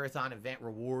as a marathon event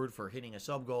reward for hitting a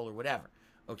sub goal or whatever.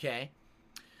 Okay?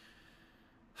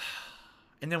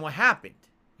 And then what happened?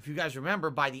 If you guys remember,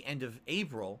 by the end of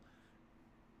April,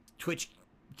 Twitch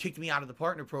kicked me out of the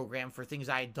partner program for things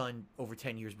I had done over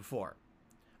 10 years before.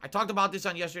 I talked about this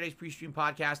on yesterday's pre-stream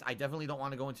podcast. I definitely don't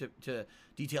want to go into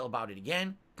detail about it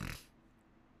again.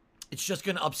 It's just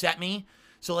going to upset me.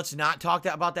 So let's not talk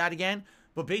about that again.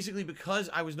 But basically,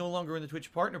 because I was no longer in the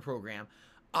Twitch partner program,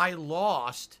 I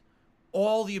lost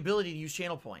all the ability to use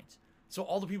channel points. So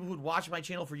all the people who'd watched my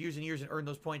channel for years and years and earned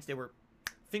those points, they were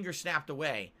finger snapped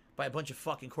away by a bunch of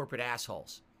fucking corporate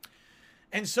assholes.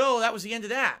 And so that was the end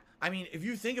of that. I mean, if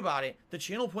you think about it, the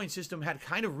channel point system had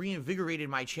kind of reinvigorated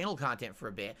my channel content for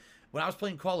a bit. When I was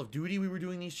playing Call of Duty, we were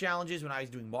doing these challenges. When I was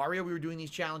doing Mario, we were doing these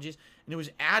challenges. And it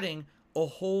was adding a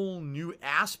whole new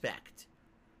aspect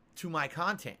to my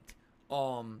content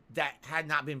that had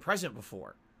not been present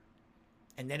before.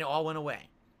 And then it all went away.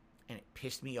 And it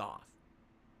pissed me off.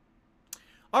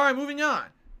 All right, moving on.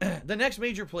 The next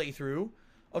major playthrough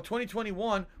of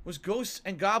 2021 was Ghosts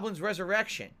and Goblins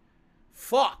Resurrection.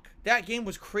 Fuck, that game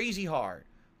was crazy hard.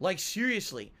 Like,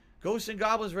 seriously, Ghosts and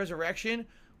Goblins Resurrection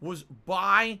was,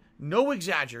 by no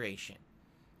exaggeration,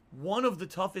 one of the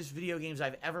toughest video games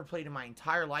I've ever played in my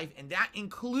entire life, and that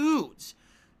includes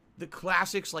the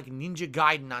classics like Ninja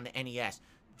Gaiden on the NES.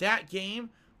 That game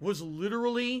was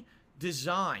literally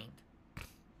designed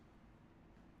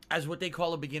as what they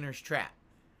call a beginner's trap.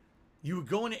 You would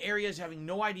go into areas having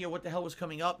no idea what the hell was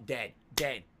coming up, dead,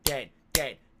 dead, dead,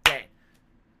 dead, dead.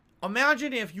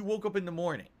 Imagine if you woke up in the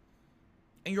morning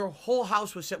and your whole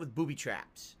house was set with booby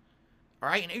traps. All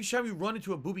right? And each time you run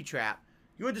into a booby trap,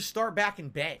 you had to start back in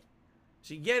bed.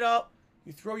 So you get up,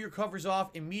 you throw your covers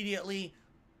off, immediately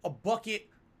a bucket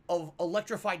of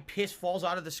electrified piss falls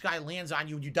out of the sky, lands on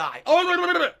you, and you die.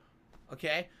 Oh,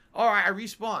 okay? All right, I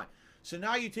respawn. So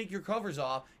now you take your covers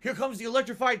off. Here comes the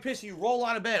electrified piss, and you roll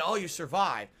out of bed. Oh, you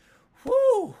survive.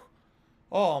 Whew.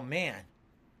 Oh, man.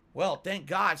 Well, thank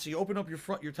God. So you open up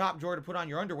your top drawer to put on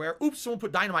your underwear. Oops, someone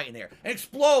put dynamite in there. It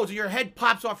explodes and your head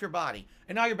pops off your body.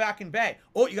 And now you're back in bed.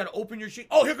 Oh, you got to open your sheet.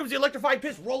 Oh, here comes the electrified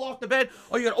piss. Roll off the bed.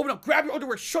 Oh, you got to open up, grab your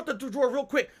underwear, shut the drawer real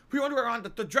quick. Put your underwear on.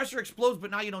 The dresser explodes, but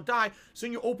now you don't die. So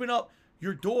then you open up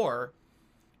your door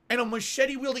and a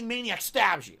machete-wielding maniac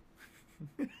stabs you.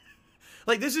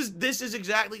 Like, that's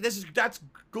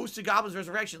Ghosts and Goblins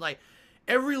Resurrection. Like,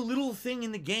 every little thing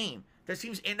in the game that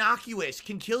seems innocuous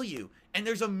can kill you. And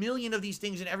there's a million of these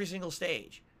things in every single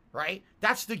stage, right?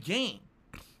 That's the game.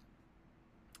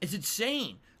 It's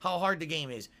insane how hard the game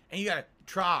is. And you gotta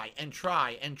try and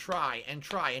try and try and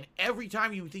try. And every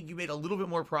time you think you made a little bit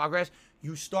more progress,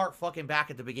 you start fucking back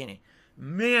at the beginning.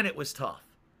 Man, it was tough.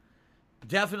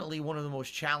 Definitely one of the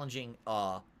most challenging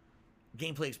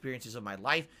gameplay experiences of my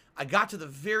life. I got to the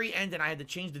very end and I had to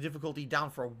change the difficulty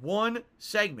down for one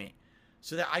segment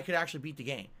so that I could actually beat the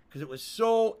game. Because it was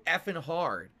so effing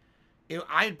hard.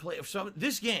 I had played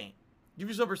this game, give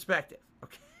you some perspective,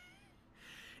 okay?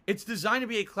 It's designed to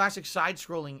be a classic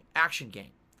side-scrolling action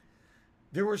game.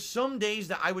 There were some days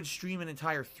that I would stream an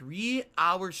entire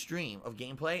 3-hour stream of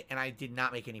gameplay, and I did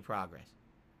not make any progress.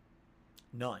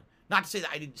 None. Not to say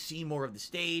that I didn't see more of the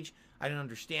stage, I didn't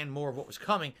understand more of what was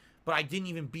coming, but I didn't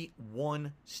even beat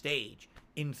one stage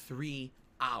in 3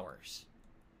 hours.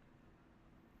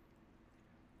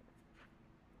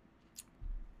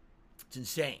 It's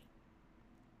insane.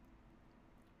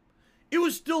 It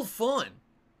was still fun.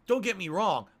 Don't get me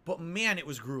wrong, but man, it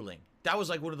was grueling. That was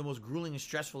like one of the most grueling and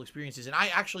stressful experiences. And I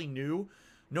actually knew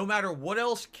no matter what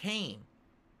else came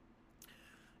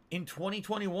in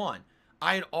 2021,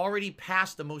 I had already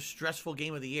passed the most stressful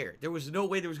game of the year. There was no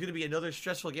way there was going to be another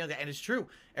stressful game. And it's true.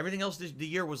 Everything else the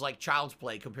year was like child's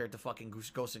play compared to fucking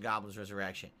Ghosts and Goblins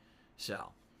Resurrection.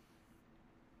 So,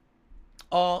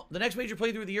 the next major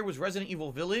playthrough of the year was Resident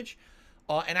Evil Village.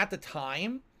 And at the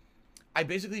time, I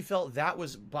basically felt that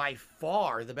was by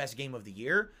far the best game of the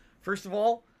year. First of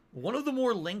all, one of the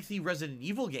more lengthy Resident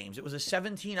Evil games. It was a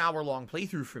 17-hour long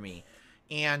playthrough for me.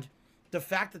 And the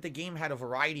fact that the game had a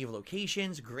variety of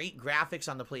locations, great graphics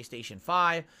on the PlayStation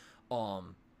 5,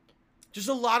 just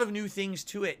a lot of new things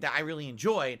to it that I really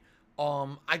enjoyed.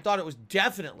 I thought it was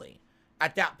definitely,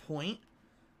 at that point,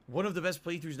 one of the best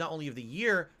playthroughs not only of the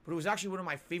year, but it was actually one of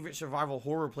my favorite survival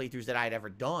horror playthroughs that I had ever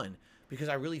done. Because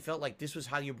I really felt like this was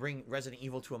how you bring Resident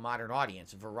Evil to a modern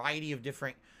audience. A variety of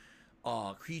different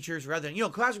creatures rather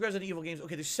than, classic Resident Evil games.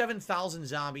 Okay, there's 7,000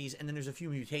 zombies and then there's a few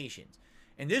mutations.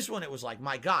 And this one, it was like,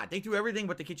 my God, they threw everything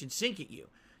but the kitchen sink at you.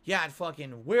 You had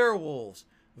fucking werewolves,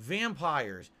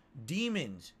 vampires,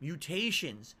 demons,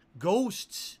 mutations,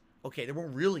 ghosts. Okay, there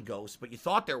weren't really ghosts, but you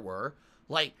thought there were.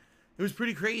 Like, it was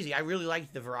pretty crazy. I really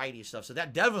liked the variety of stuff. So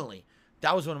that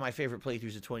was one of my favorite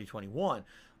playthroughs of 2021.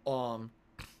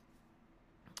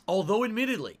 Although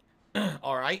admittedly,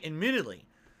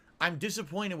 I'm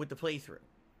disappointed with the playthrough.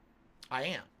 I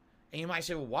am. And you might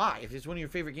say, well, why? If it's one of your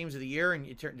favorite games of the year and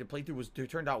the playthrough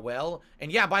turned out well.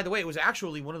 And yeah, by the way, it was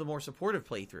actually one of the more supportive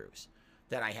playthroughs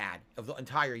that I had of the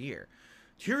entire year.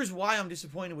 Here's why I'm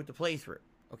disappointed with the playthrough,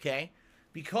 okay?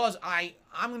 Because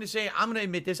I'm going to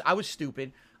admit this, I was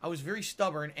stupid. I was very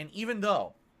stubborn. And even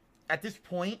though at this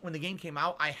point, when the game came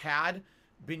out, I had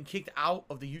been kicked out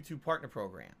of the YouTube Partner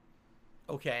Program.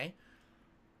 Okay,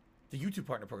 the YouTube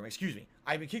Partner Program, excuse me.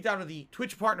 I've been kicked out of the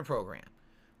Twitch Partner Program.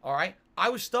 All right, I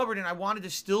was stubborn and I wanted to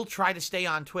still try to stay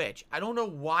on Twitch. I don't know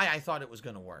why I thought it was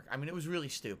going to work. I mean, it was really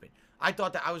stupid. I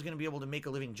thought that I was going to be able to make a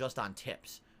living just on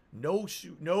tips. No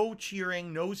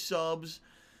cheering, no subs,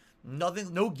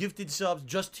 nothing, no gifted subs,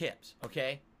 just tips.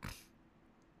 Okay,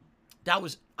 that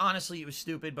was honestly, it was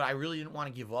stupid, but I really didn't want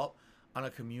to give up on a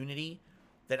community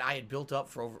that I had built up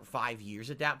for over 5 years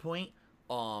at that point.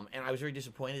 And I was very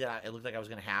disappointed that it looked like I was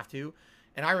going to have to.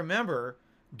 And I remember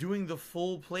doing the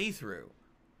full playthrough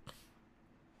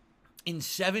in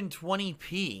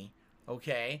 720p,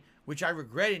 okay? Which I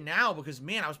regretted now because,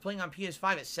 man, I was playing on PS5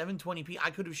 at 720p. I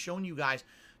could have shown you guys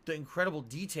the incredible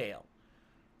detail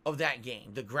of that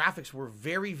game. The graphics were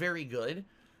very, very good,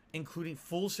 including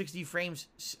full 60 frames,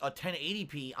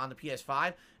 1080p on the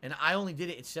PS5. And I only did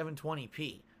it at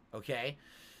 720p, okay?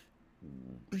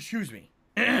 Excuse me.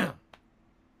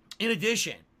 In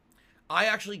addition, I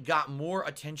actually got more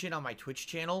attention on my Twitch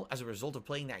channel as a result of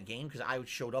playing that game because I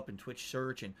showed up in Twitch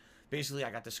search and basically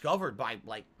I got discovered by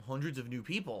like hundreds of new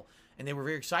people and they were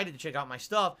very excited to check out my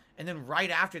stuff. And then right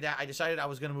after that, I decided I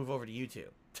was going to move over to YouTube.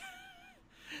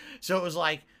 So it was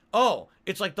like, oh,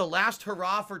 it's like the last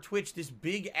hurrah for Twitch, this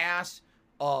big ass,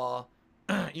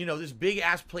 this big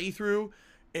ass playthrough.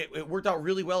 It worked out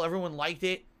really well. Everyone liked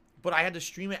it, but I had to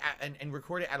stream it and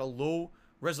record it at a low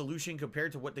resolution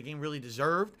compared to what the game really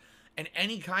deserved, and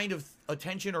any kind of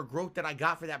attention or growth that I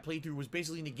got for that playthrough was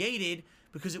basically negated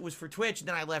because it was for Twitch, and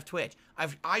then I left Twitch.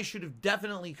 I should have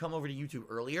definitely come over to YouTube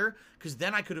earlier, because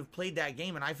then I could have played that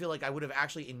game, and I feel like I would have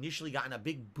actually initially gotten a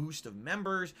big boost of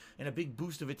members and a big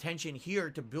boost of attention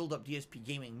here to build up DSP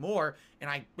Gaming more, and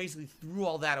I basically threw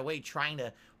all that away trying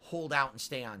to hold out and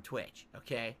stay on Twitch,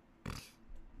 okay?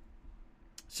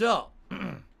 So,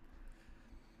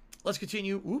 let's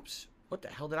continue. Oops. What the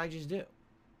hell did I just do?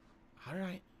 How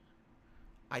did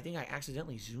I think I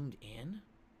accidentally zoomed in?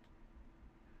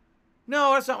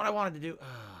 No, that's not what I wanted to do.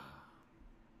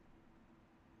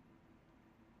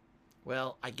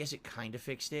 Well, I guess it kind of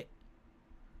fixed it.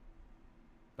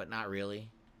 But not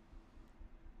really.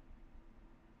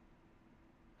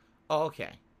 Oh, okay.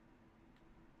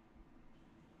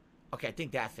 Okay, I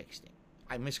think that fixed it.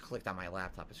 I misclicked on my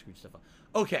laptop and screwed stuff up.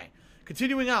 Okay,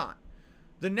 continuing on.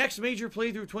 The next major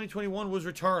playthrough of 2021 was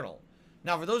Returnal.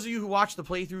 Now, for those of you who watched the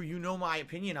playthrough, you know my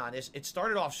opinion on this. It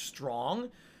started off strong.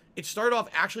 It started off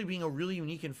actually being a really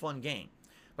unique and fun game.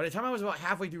 By the time I was about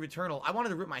halfway through Returnal, I wanted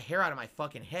to rip my hair out of my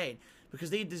fucking head because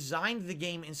they designed the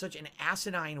game in such an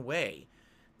asinine way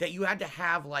that you had to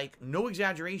have, like, no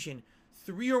exaggeration,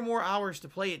 3 or more hours to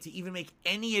play it to even make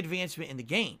any advancement in the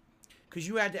game. Because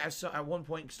you had to, at one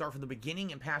point, start from the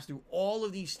beginning and pass through all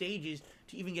of these stages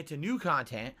to even get to new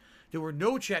content. There were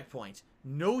no checkpoints,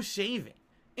 no saving.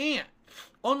 And,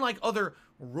 unlike other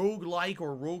roguelike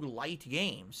or roguelite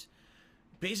games,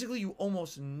 basically you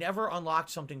almost never unlocked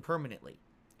something permanently.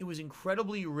 It was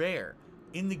incredibly rare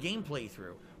in the game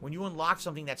playthrough when you unlocked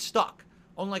something that stuck.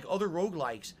 Unlike other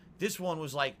roguelikes, this one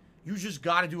was like, you just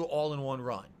gotta do it all in one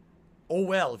run. Oh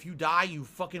well, if you die, you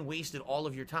fucking wasted all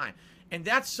of your time. And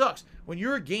that sucks. When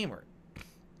you're a gamer,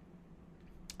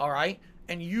 alright,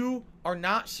 and you are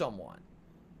not someone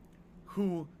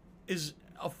who is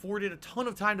afforded a ton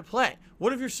of time to play.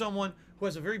 What if you're someone who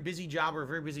has a very busy job or a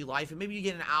very busy life, and maybe you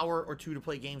get an hour or two to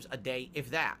play games a day, if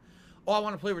that. Oh, I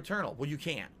want to play Returnal. Well, you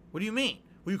can't. What do you mean?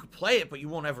 Well, you could play it, but you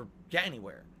won't ever get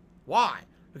anywhere. Why?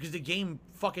 Because the game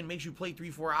fucking makes you play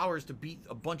 3-4 hours to beat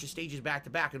a bunch of stages back to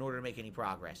back in order to make any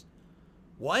progress.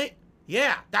 What?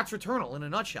 Yeah, that's Returnal in a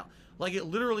nutshell. Like, it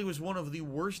literally was one of the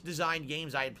worst designed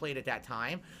games I had played at that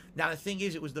time. Now, the thing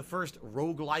is, it was the first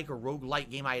roguelike or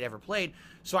roguelite game I had ever played,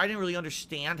 so I didn't really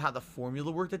understand how the formula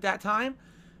worked at that time.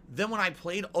 Then when I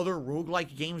played other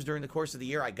roguelike games during the course of the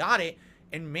year, I got it,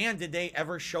 and man, did they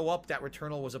ever show up that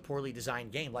Returnal was a poorly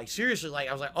designed game. Like, seriously, like,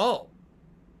 I was like, oh,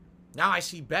 now I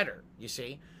see better, you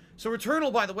see? So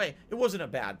Returnal, by the way, it wasn't a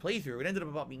bad playthrough. It ended up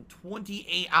about being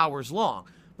 28 hours long.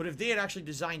 But if they had actually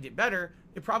designed it better,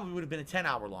 it probably would have been a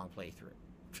 10-hour-long playthrough.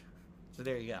 So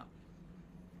there you go.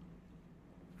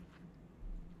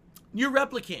 Nier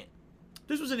Replicant.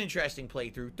 This was an interesting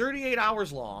playthrough. 38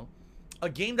 hours long. A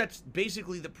game that's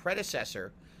basically the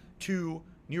predecessor to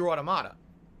Nier Automata.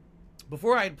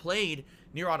 Before I had played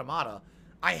Nier Automata,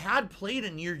 I had played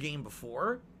a Nier game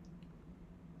before,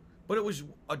 but it was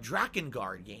a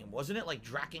Drakengard game, wasn't it? Like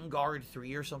Drakengard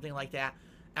 3 or something like that.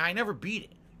 And I never beat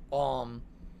it.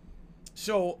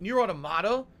 So, Nier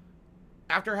Automata,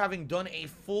 after having done a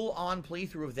full-on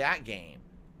playthrough of that game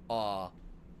the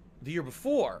year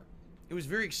before, it was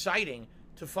very exciting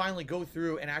to finally go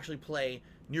through and actually play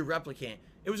Nier Replicant.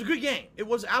 It was a good game. It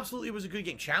was a good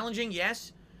game. Challenging,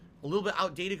 yes. A little bit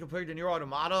outdated compared to Nier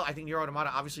Automata. I think Nier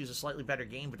Automata obviously is a slightly better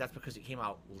game, but that's because it came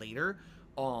out later.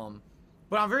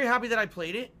 But I'm very happy that I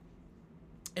played it.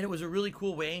 And it was a really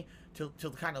cool way to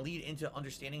kind of lead into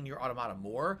understanding Nier Automata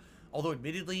more. Although,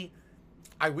 admittedly,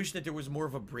 I wish that there was more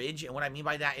of a bridge. And what I mean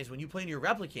by that is when you play Nier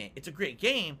Replicant, it's a great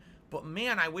game. But,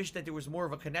 man, I wish that there was more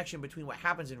of a connection between what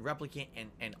happens in Replicant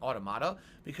and Automata.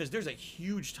 Because there's a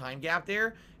huge time gap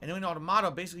there. And then in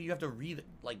Automata, basically, you have to read,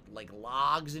 like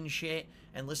logs and shit.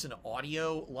 And listen to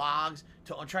audio logs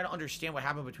to try to understand what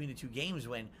happened between the two games.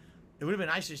 When it would have been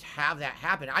nice to just have that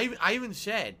happen. I even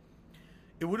said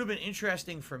it would have been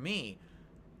interesting for me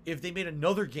if they made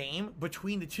another game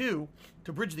between the two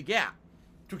to bridge the gap,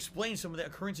 to explain some of the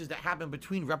occurrences that happened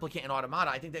between Replicant and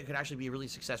Automata. I think that could actually be a really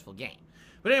successful game.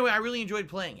 But anyway, I really enjoyed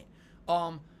playing it.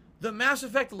 The Mass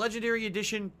Effect Legendary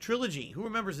Edition trilogy. Who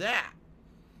remembers that?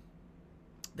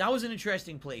 That was an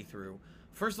interesting playthrough.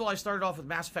 First of all, I started off with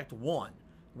Mass Effect 1,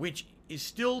 which is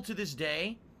still to this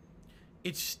day,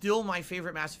 it's still my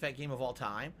favorite Mass Effect game of all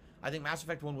time. I think Mass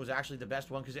Effect 1 was actually the best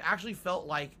one because it actually felt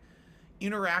like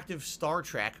interactive Star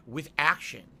Trek with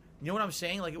action. You know what I'm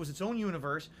saying? Like, it was its own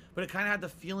universe, but it kind of had the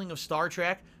feeling of Star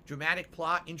Trek. Dramatic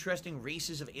plot, interesting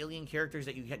races of alien characters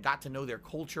that you got to know their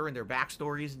culture and their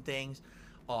backstories and things.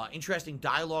 Interesting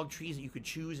dialogue trees that you could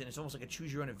choose, and it's almost like a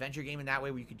choose-your-own-adventure game in that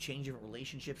way where you could change different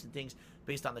relationships and things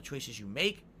based on the choices you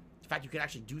make. In fact, you could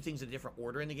actually do things in a different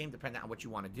order in the game depending on what you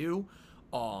want to do.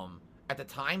 At the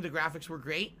time, the graphics were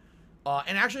great.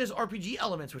 And actually has RPG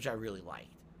elements, which I really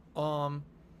liked.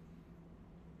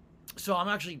 So I'm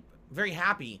actually very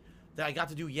happy that I got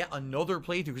to do yet another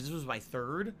playthrough, because this was my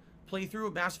third playthrough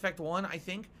of Mass Effect 1, I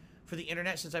think, for the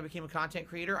internet since I became a content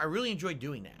creator. I really enjoyed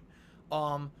doing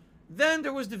that. Then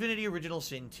there was Divinity Original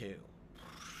Sin 2.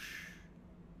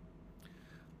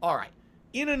 Alright,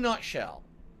 in a nutshell,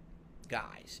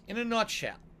 guys, in a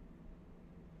nutshell,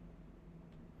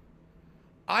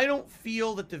 I don't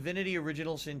feel that Divinity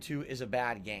Original Sin 2 is a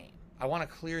bad game. I want to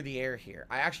clear the air here.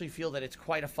 I actually feel that it's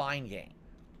quite a fine game.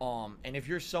 And if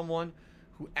you're someone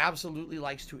who absolutely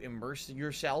likes to immerse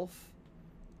yourself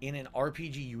in an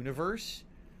RPG universe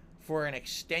for an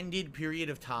extended period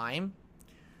of time,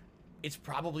 it's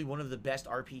probably one of the best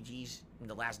RPGs in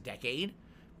the last decade.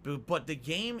 But the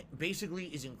game basically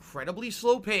is incredibly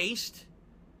slow-paced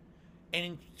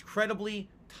and incredibly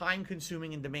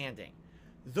time-consuming and demanding.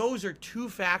 Those are two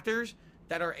factors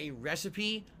that are a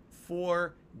recipe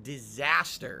for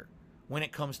disaster when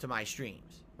it comes to my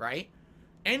streams, right?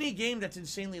 Any game that's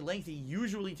insanely lengthy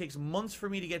usually takes months for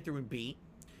me to get through and beat.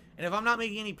 And if I'm not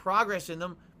making any progress in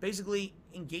them, basically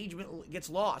engagement gets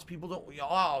lost. People don't,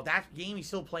 oh, that game, he's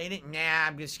still playing it? Nah,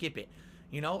 I'm going to skip it.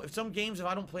 You know, if some games, if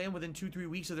I don't play them within 2-3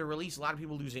 weeks of their release, a lot of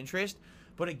people lose interest.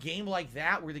 But a game like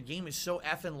that, where the game is so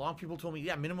effing long, people told me,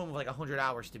 yeah, minimum of like 100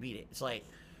 hours to beat it. It's like,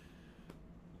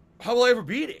 how will I ever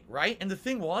beat it, right? And the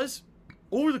thing was,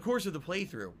 over the course of the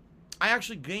playthrough, I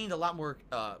actually gained a lot more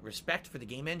respect for the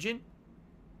game engine.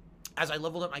 As I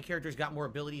leveled up my characters, got more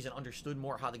abilities, and understood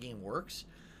more how the game works.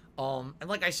 And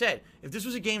like I said, if this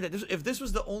was a game that, if this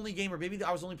was the only game, or maybe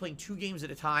I was only playing 2 games at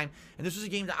a time, and this was a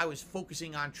game that I was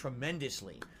focusing on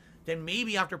tremendously, then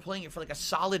maybe after playing it for like a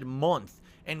solid month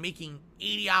and making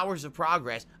 80 hours of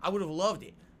progress, I would have loved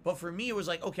it. But for me, it was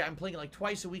like, okay, I'm playing it like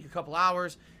twice a week, a couple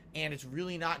hours, and it's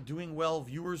really not doing well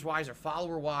viewers-wise or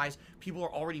follower-wise. People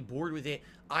are already bored with it.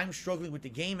 I'm struggling with the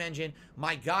game engine.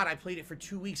 My God, I played it for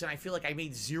 2 weeks, and I feel like I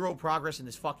made 0 progress in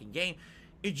this fucking game.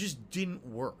 It just didn't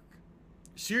work.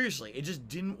 Seriously, it just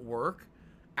didn't work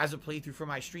as a playthrough for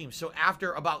my stream. So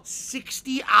after about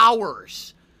 60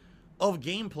 hours of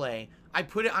gameplay, I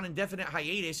put it on indefinite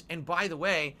hiatus. And by the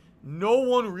way, no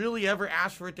one really ever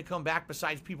asked for it to come back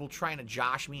besides people trying to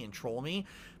josh me and troll me.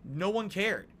 No one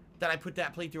cared that I put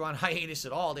that playthrough on hiatus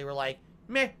at all. They were like,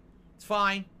 meh, it's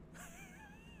fine.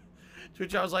 To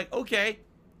which I was like, okay,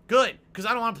 good, because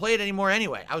I don't want to play it anymore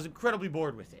anyway. I was incredibly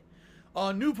bored with it.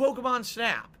 New Pokemon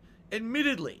Snap.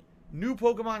 Admittedly, New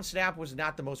Pokemon Snap was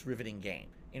not the most riveting game.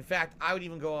 In fact, I would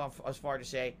even go off as far to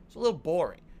say it's a little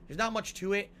boring. There's not much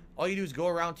to it. All you do is go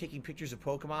around taking pictures of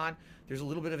Pokemon. There's a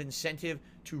little bit of incentive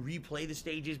to replay the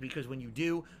stages, because when you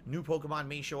do, new Pokemon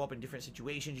may show up in different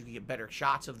situations. You can get better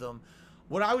shots of them.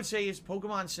 What I would say is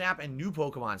Pokemon Snap and New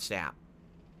Pokemon Snap,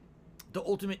 the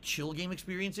ultimate chill game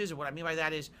experiences. And what I mean by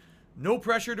that is no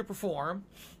pressure to perform,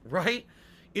 right?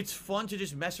 It's fun to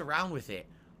just mess around with it.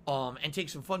 And take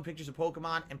some fun pictures of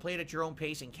Pokemon and play it at your own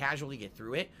pace and casually get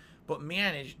through it. But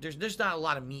man, there's just not a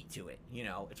lot of meat to it, you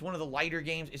know. It's one of the lighter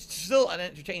games. It's still an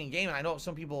entertaining game, and I know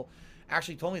some people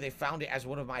actually told me they found it as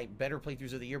one of my better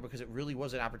playthroughs of the year because it really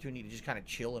was an opportunity to just kind of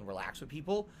chill and relax with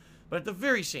people. But at the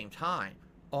very same time,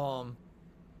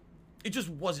 it just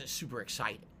wasn't super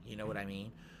exciting, you know what I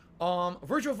mean?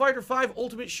 Virtua Fighter 5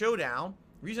 Ultimate Showdown.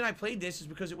 The reason I played this is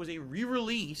because it was a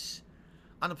re-release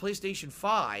on the PlayStation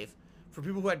 5. For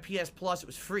people who had PS Plus, it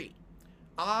was free.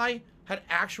 I had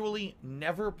actually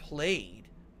never played,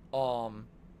 I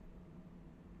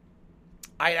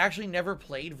had actually never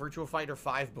played Virtua Fighter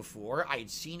 5 before. I had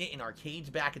seen it in arcades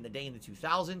back in the day in the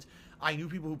 2000s. I knew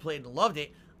people who played and loved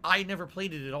it. I had never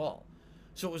played it at all.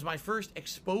 So it was my first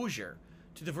exposure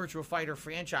to the Virtua Fighter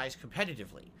franchise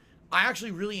competitively. I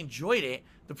actually really enjoyed it.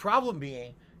 The problem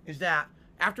being is that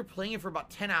after playing it for about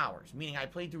 10 hours, meaning I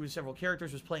played through with several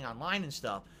characters, was playing online and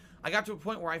stuff, I got to a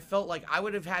point where I felt like I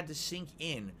would have had to sink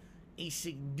in a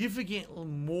significant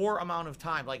more amount of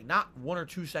time, like not 1 or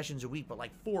 2 sessions a week, but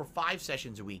like 4 or 5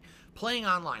 sessions a week, playing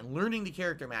online, learning the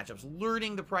character matchups,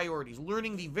 learning the priorities,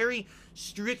 learning the very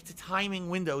strict timing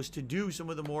windows to do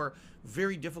some of the more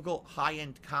very difficult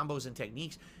high-end combos and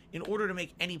techniques in order to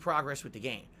make any progress with the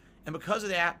game. And because of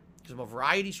that, because I'm a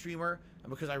variety streamer,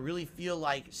 and because I really feel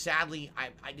like, sadly,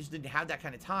 I just didn't have that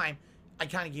kind of time, I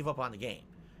kind of gave up on the game.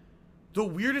 The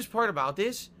weirdest part about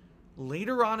this,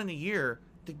 later on in the year,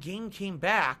 the game came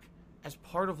back as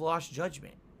part of Lost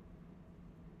Judgment.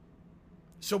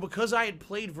 So because I had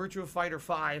played Virtua Fighter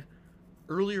 5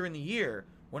 earlier in the year,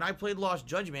 when I played Lost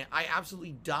Judgment, I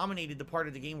absolutely dominated the part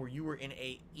of the game where you were in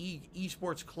a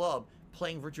esports club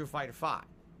playing Virtua Fighter 5.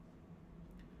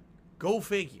 Go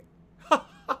figure.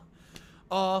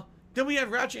 Then we had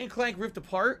Ratchet & Clank Rift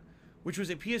Apart, which was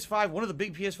a PS5, one of the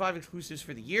big PS5 exclusives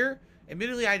for the year.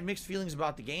 Admittedly, I had mixed feelings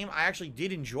about the game. I actually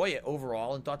did enjoy it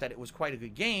overall and thought that it was quite a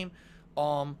good game.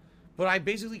 But I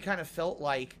basically kind of felt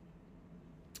like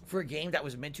for a game that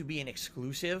was meant to be an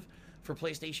exclusive for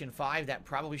PlayStation 5, that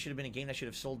probably should have been a game that should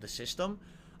have sold the system.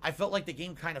 I felt like the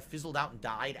game kind of fizzled out and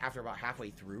died after about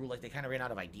halfway through. Like, they kind of ran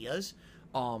out of ideas.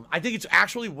 I think it's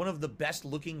actually one of the best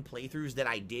looking playthroughs that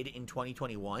I did in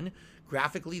 2021.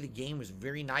 Graphically, the game was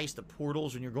very nice. The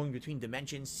portals, when you're going between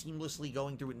dimensions, seamlessly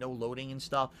going through with no loading and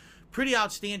stuff. Pretty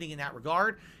outstanding in that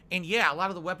regard. And yeah, a lot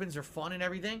of the weapons are fun and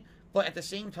everything. But at the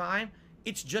same time,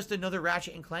 it's just another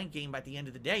Ratchet and Clank game at the end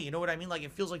of the day. You know what I mean? Like,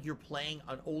 it feels like you're playing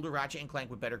an older Ratchet and Clank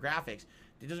with better graphics.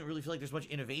 It doesn't really feel like there's much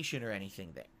innovation or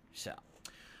anything there. So,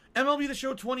 MLB The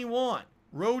Show 21,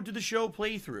 Road to the Show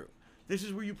playthrough. This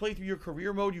is where you play through your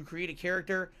career mode, you create a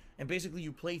character, and basically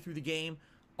you play through the game,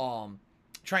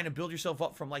 trying to build yourself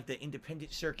up from, like, the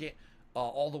independent circuit,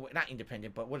 all the way, not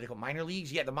independent, but what do they call minor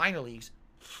leagues? Yeah, the minor leagues,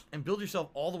 and build yourself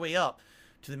all the way up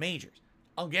to the majors.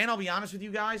 Again, I'll be honest with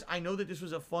you guys, I know that this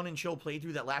was a fun and chill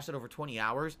playthrough that lasted over 20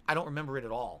 hours. I don't remember it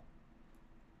at all.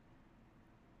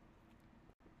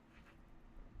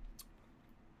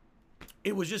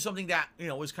 It was just something that, you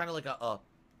know, was kind of like a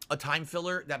time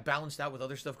filler that balanced out with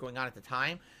other stuff going on at the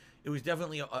time. It was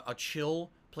definitely a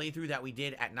chill playthrough that we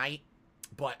did at night,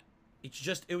 but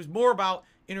it was more about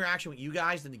interaction with you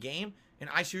guys than the game, and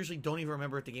I seriously don't even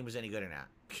remember if the game was any good or not.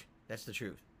 That's the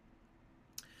truth.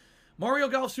 Mario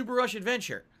Golf Super Rush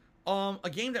Adventure. A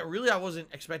game that really I wasn't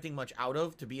expecting much out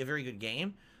of to be a very good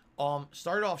game.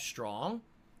 Started off strong,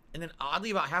 and then oddly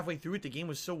about halfway through it, the game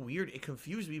was so weird, it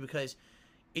confused me because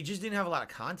it just didn't have a lot of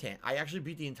content. I actually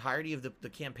beat the entirety of the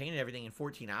campaign and everything in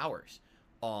 14 hours.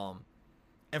 And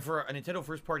for a Nintendo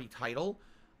first-party title,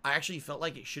 I actually felt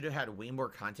like it should have had way more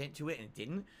content to it, and it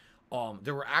didn't.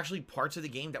 There were actually parts of the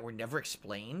game that were never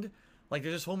explained. Like,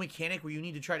 there's this whole mechanic where you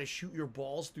need to try to shoot your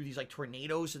balls through these, like,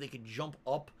 tornadoes so they can jump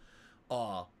up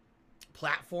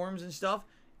platforms and stuff.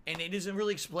 And it doesn't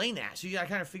really explain that. So you gotta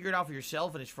kind of figure it out for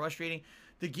yourself, and it's frustrating.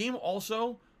 The game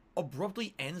also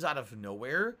abruptly ends out of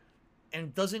nowhere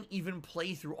and doesn't even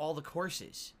play through all the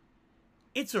courses.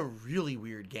 It's a really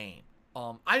weird game.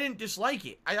 I didn't dislike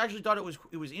it. I actually thought it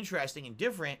was interesting and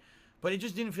different, but it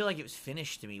just didn't feel like it was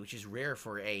finished to me, which is rare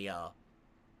for a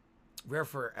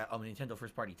Nintendo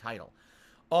first-party title.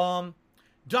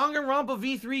 Danganronpa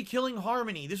V3 Killing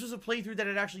Harmony. This was a playthrough that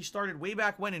had actually started way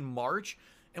back when in March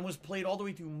and was played all the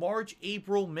way through March,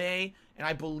 April, May, and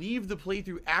I believe the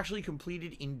playthrough actually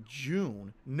completed in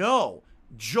June. No,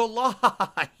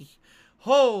 July.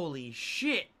 Holy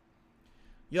shit.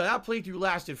 Yo, that playthrough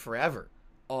lasted forever.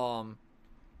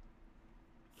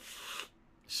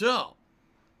 So,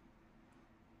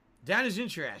 that is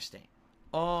interesting.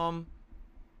 That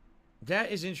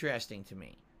is interesting to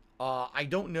me. I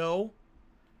don't know.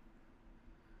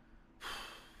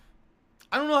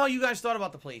 I don't know how you guys thought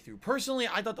about the playthrough. Personally,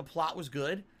 I thought the plot was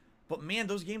good. But man,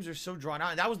 those games are so drawn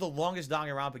out. That was the longest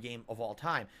Danganronpa game of all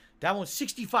time. That one was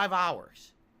 65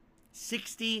 hours.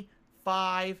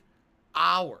 65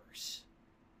 hours.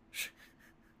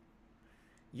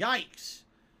 Yikes.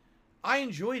 I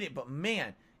enjoyed it, but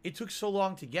man, it took so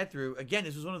long to get through. Again,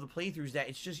 this was one of the playthroughs that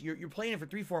it's just, you're playing it for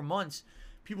 3-4 months,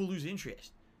 people lose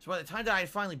interest. So by the time that I had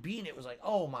finally beaten it, it was like,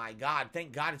 oh my god,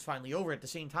 thank god it's finally over. At the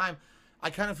same time, I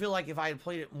kind of feel like if I had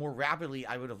played it more rapidly,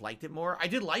 I would have liked it more. I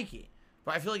did like it,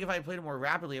 but I feel like if I had played it more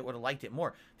rapidly, I would have liked it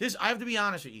more. This, I have to be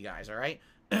honest with you guys, alright?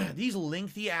 These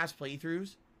lengthy-ass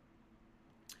playthroughs,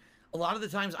 a lot of the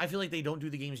times, I feel like they don't do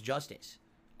the games justice,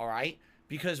 alright?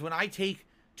 Because when I take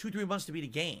 2-3 months to beat a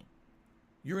game,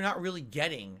 you're not really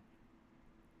getting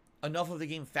enough of the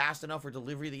game fast enough for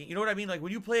delivery of the game. You know what I mean? Like,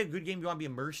 when you play a good game, you want to be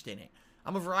immersed in it.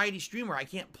 I'm a variety streamer. I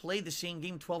can't play the same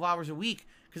game 12 hours a week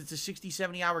because it's a 60,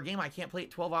 70-hour game. I can't play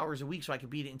it 12 hours a week so I can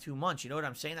beat it in 2 months. You know what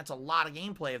I'm saying? That's a lot of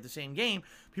gameplay of the same game.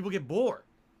 People get bored.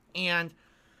 And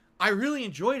I really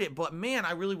enjoyed it, but man,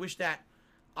 I really wish that,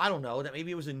 I don't know, that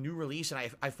maybe it was a new release and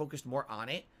I focused more on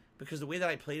it. Because the way that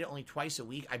I played it only twice a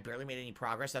week, I barely made any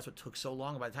progress. That's what took so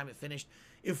long. And by the time it finished,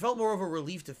 it felt more of a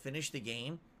relief to finish the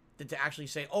game than to actually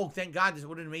say, oh, thank God,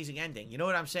 what an amazing ending. You know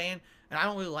what I'm saying? And I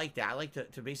don't really like that. I like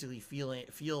to basically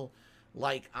feel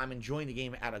like I'm enjoying the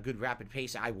game at a good rapid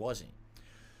pace. I wasn't.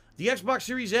 The Xbox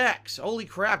Series X. Holy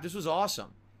crap, this was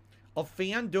awesome. A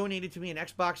fan donated to me an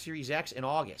Xbox Series X in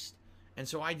August. And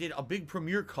so I did a big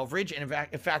premiere coverage. And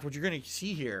in fact, what you're going to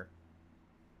see here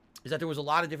is that there was a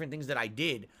lot of different things that I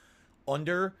did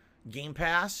under Game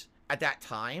Pass at that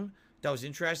time that was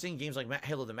interesting. Games like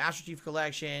Halo the Master Chief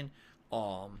Collection,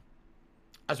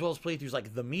 as well as playthroughs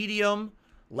like The Medium,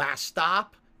 Last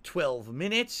Stop, 12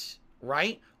 Minutes,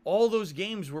 right? All those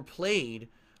games were played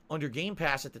under Game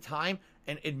Pass at the time,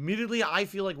 and admittedly, I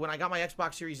feel like when I got my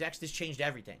Xbox Series X, this changed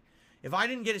everything. If I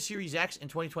didn't get a Series X in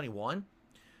 2021,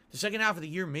 The second half of the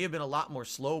year may have been a lot more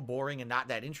slow, boring, and not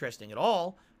that interesting at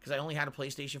all, because I only had a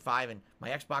PlayStation 5 and my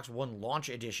Xbox One launch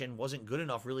edition wasn't good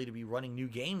enough really to be running new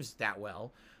games that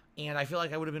well. And I feel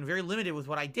like I would have been very limited with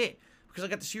what I did. Because I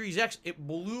got the Series X, it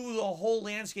blew the whole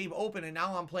landscape open, and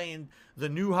now I'm playing the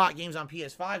new hot games on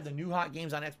PS5, the new hot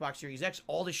games on Xbox Series X,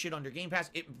 all this shit under Game Pass.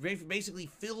 It basically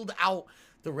filled out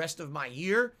the rest of my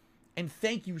year. And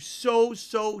thank you so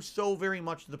very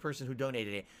much to the person who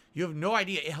donated it. You have no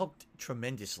idea. It helped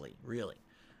tremendously, really.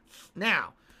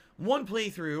 Now, one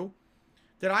playthrough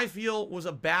that I feel was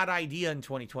a bad idea in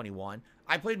 2021,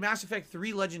 I played Mass Effect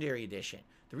 3 Legendary Edition.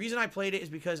 The reason I played it is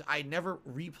because I never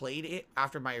replayed it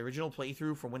after my original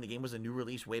playthrough from when the game was a new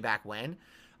release way back when.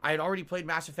 I had already played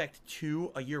Mass Effect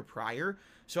 2 a year prior.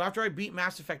 So after I beat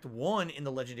Mass Effect 1 in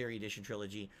the Legendary Edition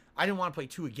trilogy, I didn't want to play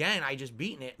 2 again. I just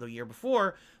beaten it the year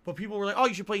before. But people were like, oh,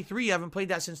 you should play 3. I haven't played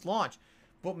that since launch.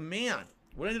 But man,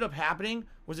 what ended up happening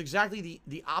was exactly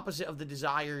the opposite of the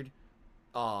desired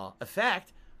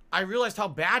effect. I realized how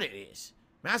bad it is.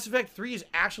 Mass Effect 3 is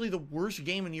actually the worst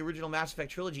game in the original Mass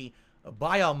Effect trilogy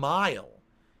by a mile.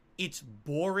 It's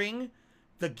boring.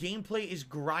 The gameplay is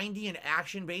grindy and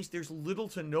action-based. There's little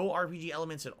to no RPG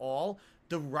elements at all.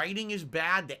 The writing is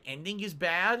bad. The ending is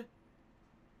bad.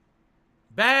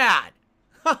 Bad!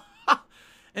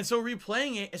 And so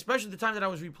replaying it, especially the time that I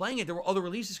was replaying it, there were other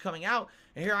releases coming out,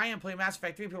 and here I am playing Mass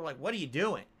Effect 3, and people were like, what are you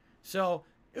doing? So,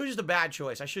 it was just a bad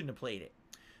choice. I shouldn't have played it.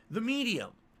 The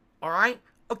Medium, alright?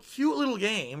 A cute little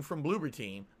game from Bloober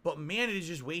Team, but man, it is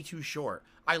just way too short.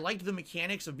 I liked the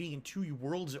mechanics of being in 2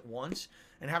 worlds at once,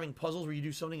 and having puzzles where you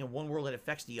do something in one world that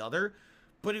affects the other,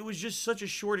 but it was just such a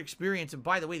short experience, and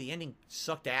by the way, the ending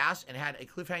sucked ass, and had a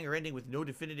cliffhanger ending with no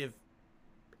definitive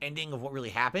ending of what really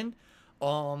happened.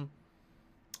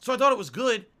 So I thought it was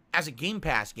good as a Game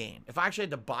Pass game. If I actually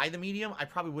had to buy the Medium, I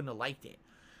probably wouldn't have liked it.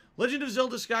 Legend of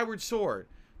Zelda Skyward Sword.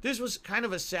 This was kind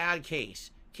of a sad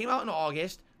case. Came out in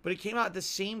August, but it came out at the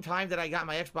same time that I got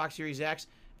my Xbox Series X,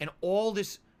 and all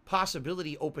this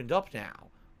possibility opened up now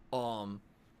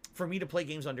for me to play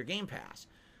games under Game Pass.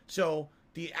 So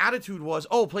the attitude was,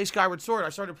 oh, play Skyward Sword. I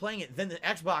started playing it. Then the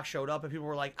Xbox showed up, and people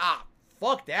were like, ah,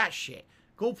 fuck that shit.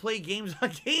 Go play games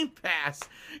on Game Pass,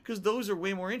 because those are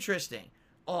way more interesting.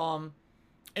 And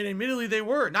admittedly they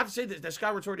were. Not to say that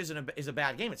Skyward Sword is a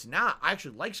bad game. It's not. I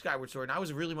actually like Skyward Sword, and I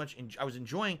was really I was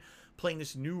enjoying playing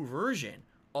this new version.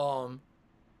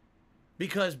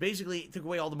 Because basically it took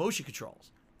away all the motion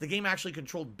controls. The game actually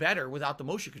controlled better without the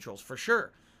motion controls, for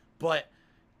sure. But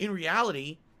in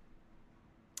reality,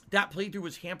 that playthrough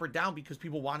was hampered down because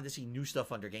people wanted to see new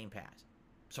stuff under Game Pass.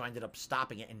 So I ended up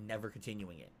stopping it and never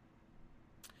continuing it.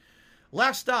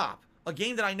 Last Stop. A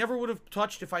game that I never would have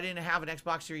touched if I didn't have an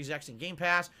Xbox Series X and Game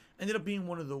Pass, ended up being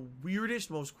one of the weirdest,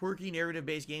 most quirky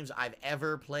narrative-based games I've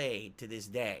ever played to this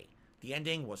day. The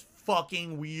ending was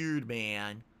fucking weird,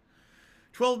 man.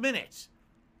 12 minutes.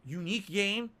 Unique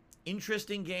game,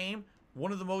 interesting game,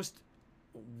 one of the most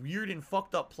weird and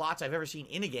fucked up plots I've ever seen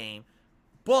in a game,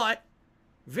 but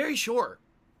very short.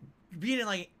 You beat it in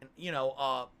like,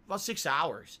 about 6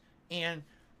 hours. And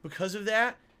because of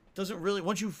that, doesn't really,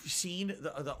 once you've seen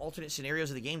the alternate scenarios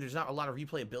of the game, there's not a lot of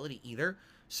replayability either.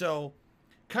 So,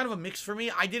 kind of a mix for me.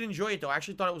 I did enjoy it, though. I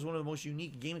actually thought it was one of the most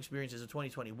unique game experiences of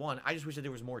 2021. I just wish that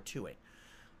there was more to it.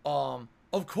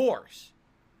 Of course,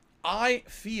 I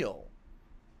feel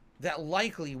that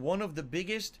likely one of the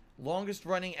biggest, longest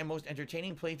running, and most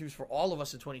entertaining playthroughs for all of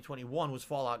us in 2021 was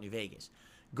Fallout New Vegas.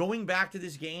 Going back to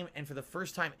this game, and for the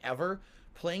first time ever,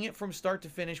 playing it from start to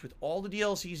finish with all the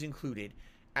DLCs included,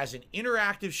 as an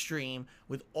interactive stream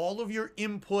with all of your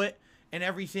input and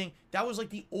everything. That was like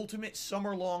the ultimate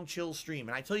summer-long chill stream.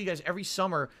 And I tell you guys, every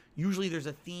summer, usually there's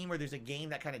a theme or there's a game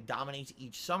that kind of dominates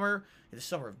each summer. The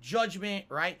Summer of Judgment,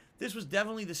 right? This was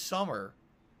definitely the summer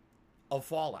of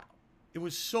Fallout. It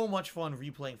was so much fun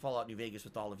replaying Fallout New Vegas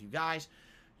with all of you guys.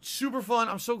 Super fun.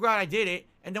 I'm so glad I did it.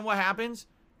 And then what happens?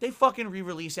 They fucking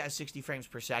re-release it at 60 frames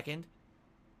per second.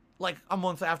 Like a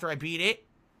month after I beat it.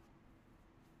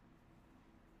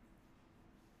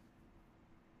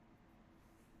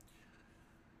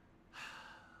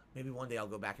 Maybe one day I'll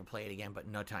go back and play it again, but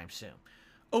no time soon.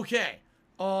 Okay.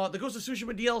 The Ghost of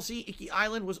Tsushima DLC, Iki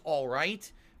Island, was alright.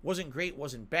 Wasn't great,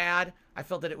 wasn't bad. I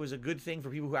felt that it was a good thing for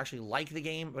people who actually like the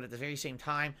game, but at the very same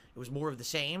time, it was more of the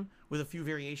same, with a few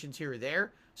variations here or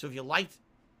there. So if you liked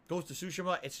Ghost of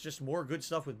Tsushima, it's just more good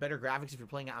stuff with better graphics if you're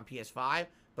playing it on PS5,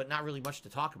 but not really much to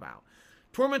talk about.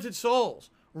 Tormented Souls.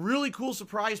 Really cool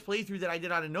surprise playthrough that I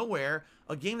did out of nowhere.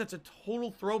 A game that's a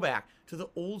total throwback to the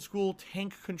old school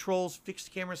tank controls,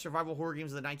 fixed camera survival horror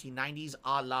games of the 1990s,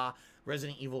 a la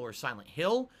Resident Evil or Silent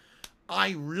Hill.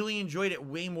 I really enjoyed it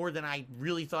way more than I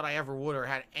really thought I ever would or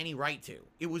had any right to.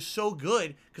 It was so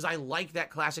good because I like that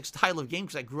classic style of game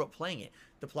because I grew up playing it.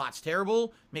 The plot's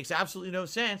terrible, makes absolutely no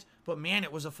sense, but man,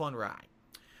 it was a fun ride.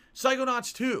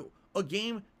 Psychonauts 2, a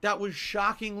game that was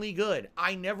shockingly good.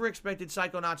 I never expected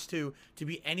Psychonauts 2 to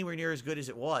be anywhere near as good as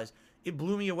it was. It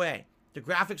blew me away. The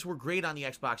graphics were great on the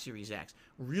Xbox Series X.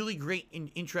 Really great and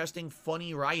interesting,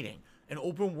 funny writing. An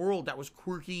open world that was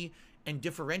quirky and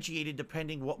differentiated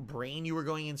depending what brain you were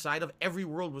going inside of. Every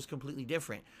world was completely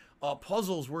different.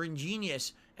 Puzzles were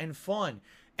ingenious and fun.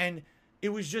 And it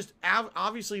was just,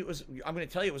 obviously it was, I'm going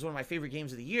to tell you, it was one of my favorite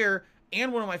games of the year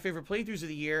and one of my favorite playthroughs of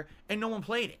the year, and no one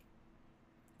played it.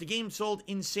 The game sold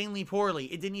insanely poorly.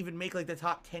 It didn't even make like the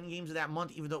top 10 games of that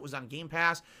month, even though it was on Game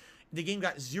Pass. The game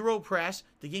got zero press.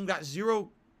 The game got zero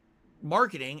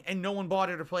marketing, and no one bought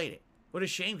it or played it. What a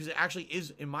shame, because it actually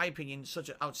is, in my opinion, such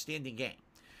an outstanding game.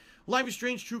 Life is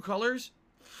Strange True Colors.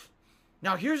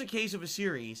 Now, here's a case of a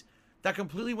series that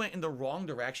completely went in the wrong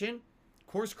direction,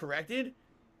 course corrected,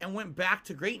 and went back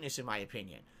to greatness, in my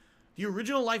opinion. The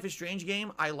original Life is Strange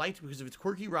game I liked because of its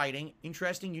quirky writing,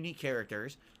 interesting, unique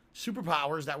characters,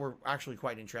 superpowers that were actually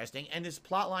quite interesting, and this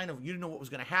plot line of you didn't know what was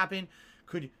going to happen.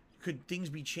 Could things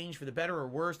be changed for the better or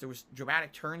worse? There was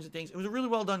dramatic turns and things. It was a really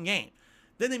well done game.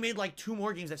 Then they made like 2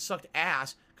 more games that sucked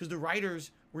ass because the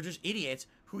writers were just idiots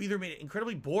who either made it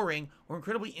incredibly boring or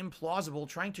incredibly implausible,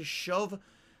 trying to shove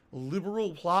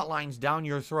liberal plot lines down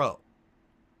your throat.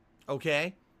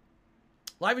 Okay?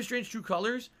 Life is Strange True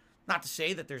Colors, not to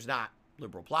say that there's not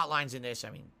liberal plot lines in this.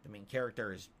 I mean, the main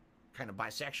character is kind of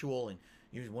bisexual, and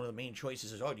usually one of the main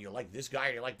choices is, oh, do you like this guy or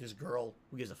do you like this girl?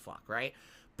 Who gives a fuck, right?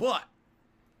 But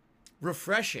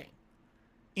refreshing,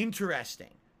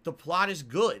 interesting. The plot is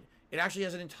good. It actually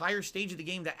has an entire stage of the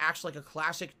game that acts like a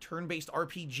classic turn-based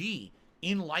RPG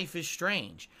in Life is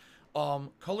Strange.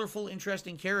 Colorful,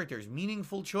 interesting characters,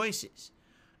 meaningful choices,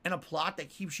 and a plot that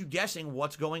keeps you guessing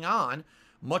what's going on,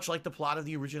 much like the plot of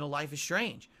the original Life is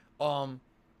Strange.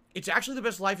 It's actually the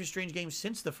best Life is Strange game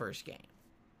since the first game.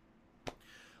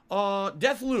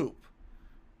 Deathloop.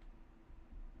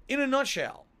 In a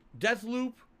nutshell,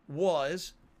 Deathloop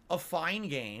was a fine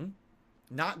game.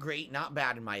 Not great, not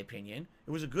bad in my opinion.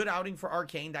 It was a good outing for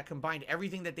Arcane that combined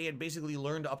everything that they had basically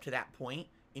learned up to that point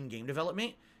in game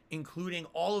development, including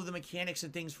all of the mechanics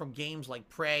and things from games like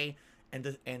Prey and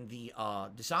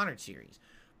the Dishonored series.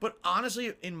 But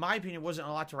honestly, in my opinion, it wasn't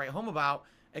a lot to write home about,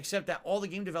 except that all the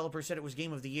game developers said it was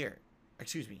Game of the Year.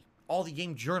 Excuse me. All the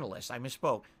game journalists, I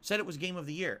misspoke, said it was Game of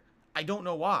the Year. I don't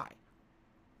know why.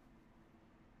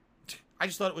 I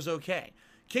just thought it was okay.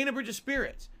 Kena Bridge of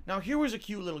Spirits. Now, here was a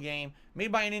cute little game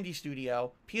made by an indie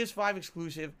studio, PS5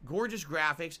 exclusive, gorgeous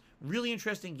graphics, really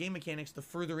interesting game mechanics the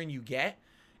further in you get,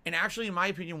 and actually, in my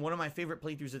opinion, one of my favorite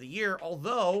playthroughs of the year,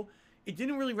 although it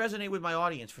didn't really resonate with my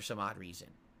audience for some odd reason.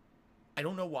 I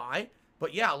don't know why,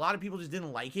 but yeah, a lot of people just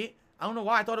didn't like it. I don't know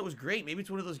why. I thought it was great. Maybe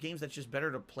it's one of those games that's just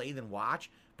better to play than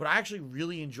watch, but I actually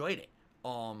really enjoyed it,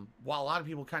 while a lot of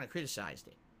people kind of criticized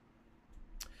it.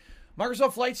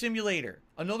 Microsoft Flight Simulator,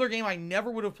 another game I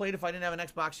never would have played if I didn't have an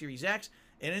Xbox Series X.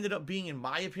 It ended up being, in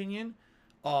my opinion,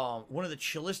 one of the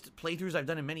chillest playthroughs I've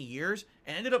done in many years,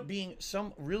 and ended up being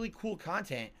some really cool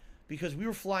content because we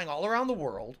were flying all around the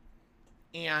world,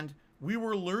 and we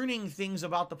were learning things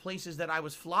about the places that I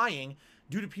was flying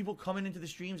due to people coming into the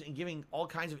streams and giving all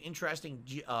kinds of interesting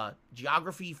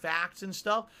geography facts and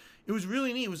stuff. It was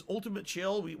really neat. It was ultimate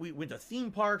chill. We went to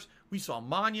theme parks. We saw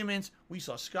monuments. We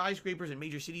saw skyscrapers in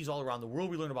major cities all around the world.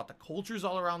 We learned about the cultures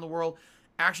all around the world.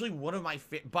 Actually, one of my,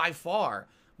 by far,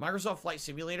 Microsoft Flight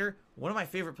Simulator, one of my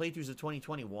favorite playthroughs of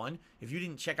 2021. If you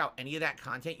didn't check out any of that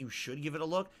content, you should give it a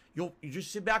look. You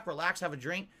just sit back, relax, have a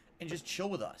drink, and just chill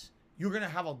with us. You're going to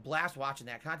have a blast watching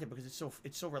that content because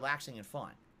it's so relaxing and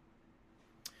fun.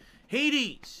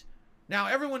 Hades. Now,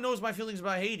 everyone knows my feelings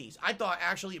about Hades. I thought,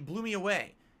 actually, it blew me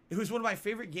away. It was one of my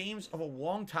favorite games of a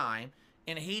long time,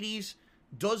 and Hades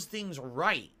does things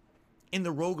right in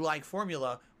the roguelike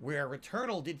formula, where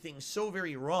Returnal did things so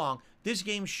very wrong. This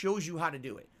game shows you how to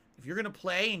do it. If you're going to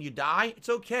play and you die, it's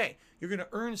okay. You're going to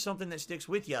earn something that sticks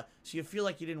with you, so you feel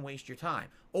like you didn't waste your time.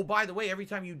 Oh, by the way, every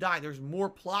time you die, there's more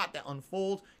plot that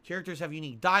unfolds. Characters have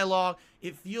unique dialogue.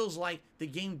 It feels like the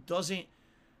game doesn't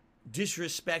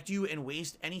disrespect you and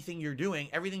waste anything you're doing.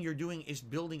 Everything you're doing is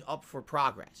building up for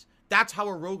progress. That's how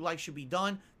a roguelike should be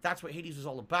done. That's what Hades was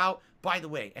all about. By the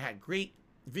way, it had great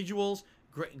visuals,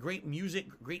 great music,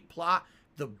 great plot.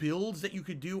 The builds that you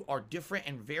could do are different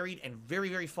and varied and very,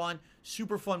 very fun.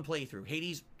 Super fun playthrough.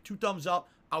 Hades, 2 thumbs up.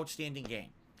 Outstanding game.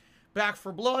 Back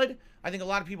 4 Blood. I think a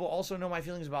lot of people also know my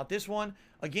feelings about this one.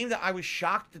 A game that I was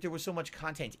shocked that there was so much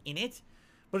content in it.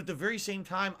 But at the very same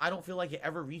time, I don't feel like it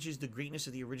ever reaches the greatness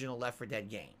of the original Left 4 Dead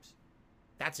games.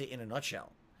 That's it in a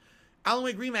nutshell. Alan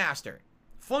Wake Remastered.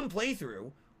 Fun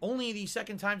playthrough. Only the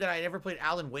second time that I'd ever played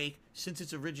Alan Wake since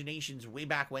its originations way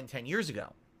back when, 10 years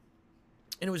ago.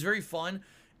 And it was very fun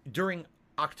during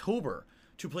October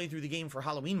to play through the game for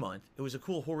Halloween month. It was a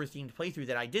cool horror-themed playthrough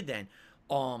that I did then.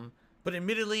 But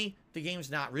admittedly, the game's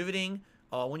not riveting.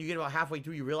 When you get about halfway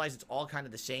through, you realize it's all kind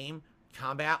of the same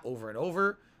combat over and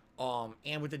over.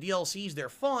 And with the DLCs, they're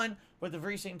fun, but at the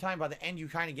very same time, by the end, you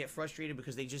kind of get frustrated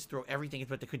because they just throw everything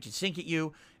but the kitchen sink at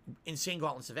you. Insane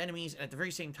gauntlets of enemies. And at the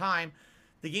very same time,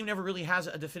 the game never really has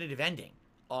a definitive ending,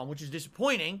 which is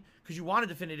disappointing because you want a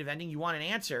definitive ending. You want an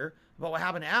answer about what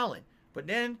happened to Alan. But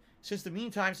then, since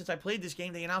I played this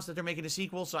game, they announced that they're making a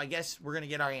sequel, so I guess we're going to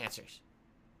get our answers.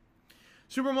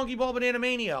 Super Monkey Ball Banana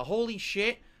Mania. Holy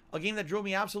shit. A game that drove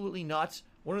me absolutely nuts.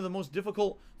 One of the most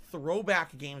difficult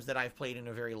throwback games that I've played in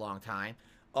a very long time.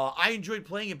 I enjoyed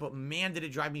playing it, but man, did it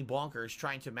drive me bonkers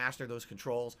trying to master those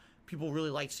controls. People really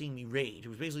liked seeing me rage. It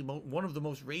was basically one of the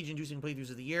most rage-inducing playthroughs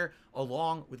of the year,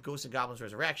 along with Ghosts and Goblins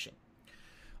Resurrection.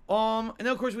 And then,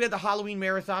 of course, we had the Halloween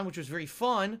Marathon, which was very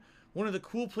fun. One of the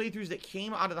cool playthroughs that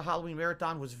came out of the Halloween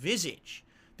Marathon was Visage.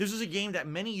 This was a game that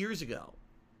many years ago,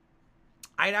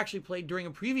 I had actually played during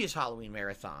a previous Halloween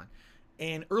Marathon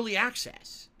in early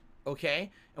access. Okay?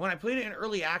 And when I played it in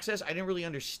early access, I didn't really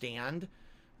understand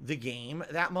the game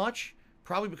that much.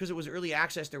 Probably because it was early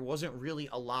access, there wasn't really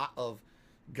a lot of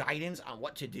guidance on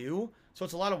what to do. So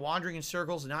it's a lot of wandering in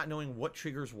circles, not knowing what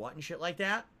triggers what and shit like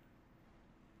that.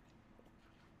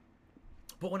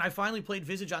 But when I finally played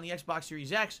Visage on the Xbox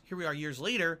Series X, here we are years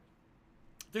later,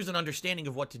 there's an understanding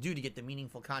of what to do to get the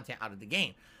meaningful content out of the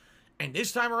game. And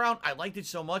this time around, I liked it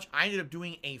so much, I ended up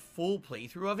doing a full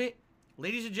playthrough of it.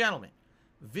 Ladies and gentlemen,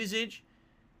 Visage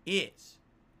is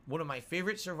one of my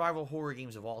favorite survival horror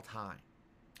games of all time.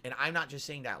 And I'm not just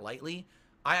saying that lightly.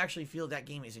 I actually feel that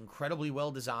game is incredibly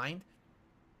well designed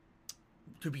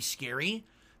to be scary.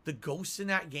 The ghosts in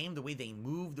that game, the way they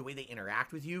move, the way they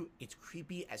interact with you, it's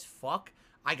creepy as fuck.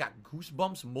 I got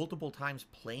goosebumps multiple times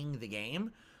playing the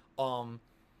game.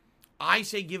 I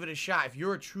say give it a shot. If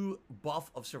you're a true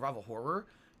buff of survival horror,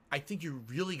 I think you're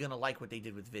really going to like what they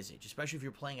did with Visage, especially if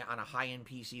you're playing it on a high-end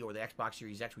PC or the Xbox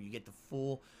Series X where you get the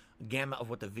full gamut of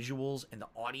what the visuals and the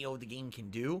audio of the game can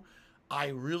do.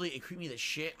 It creeped the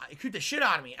shit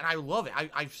out of me, and I love it.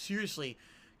 I seriously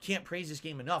can't praise this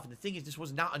game enough. And the thing is, this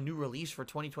was not a new release for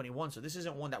 2021, so this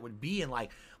isn't one that would be in,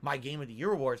 like, my Game of the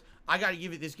Year awards. I got to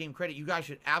give it this game credit. You guys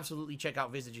should absolutely check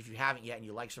out Visage if you haven't yet and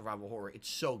you like survival horror. It's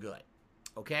so good.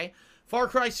 Okay? Far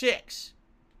Cry 6.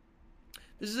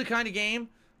 This is the kind of game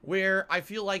where I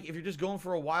feel like if you're just going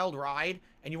for a wild ride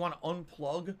and you want to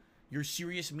unplug your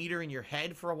serious meter in your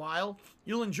head for a while,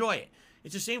 you'll enjoy it.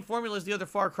 It's the same formula as the other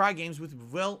Far Cry games with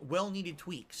well-needed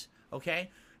tweaks, okay?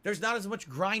 There's not as much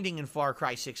grinding in Far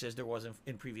Cry 6 as there was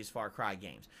in previous Far Cry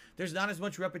games. There's not as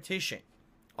much repetition,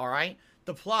 all right?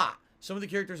 The plot. Some of the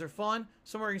characters are fun.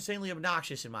 Some are insanely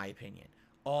obnoxious, in my opinion.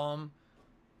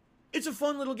 It's a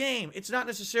fun little game. It's not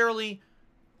necessarily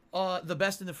the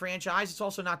best in the franchise. It's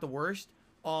also not the worst.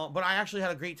 But I actually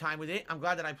had a great time with it. I'm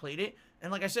glad that I played it.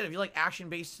 And like I said, if you like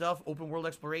action-based stuff, open world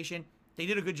exploration, they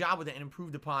did a good job with it and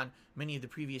improved upon many of the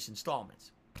previous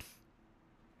installments.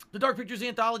 The Dark Pictures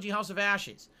Anthology, House of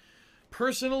Ashes.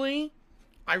 Personally,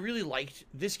 I really liked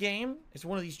this game. It's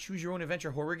one of these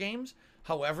choose-your-own-adventure horror games.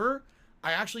 However,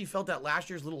 I actually felt that last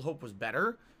year's Little Hope was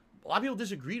better. A lot of people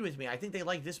disagreed with me. I think they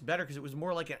liked this better because it was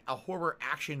more like a horror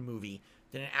action movie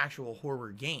than an actual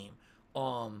horror game.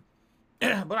 But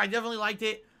I definitely liked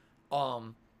it.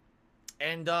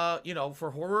 You know,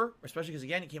 for horror, especially because,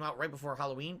 again, it came out right before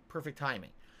Halloween, perfect timing.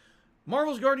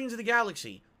 Marvel's Guardians of the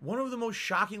Galaxy, one of the most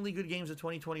shockingly good games of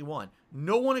 2021.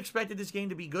 No one expected this game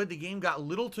to be good. The game got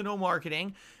little to no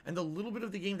marketing, and the little bit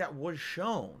of the game that was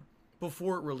shown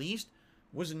before it released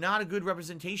was not a good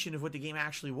representation of what the game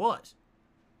actually was.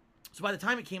 So by the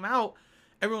time it came out,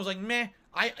 everyone was like, meh.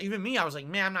 Even me, I was like,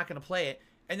 meh, I'm not going to play it.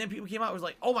 And then people came out and was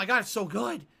like, oh my god, it's so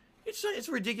good. It's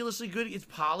ridiculously good. It's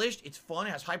polished. It's fun.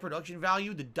 It has high production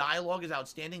value. The dialogue is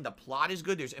outstanding. The plot is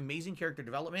good. There's amazing character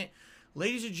development.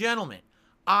 Ladies and gentlemen,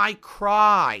 I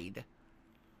cried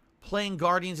playing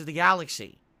Guardians of the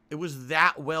Galaxy. It was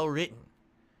that well written.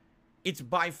 It's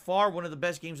by far one of the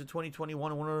best games of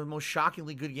 2021 and one of the most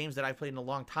shockingly good games that I've played in a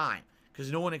long time.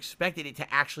 Because no one expected it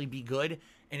to actually be good,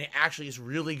 and it actually is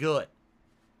really good.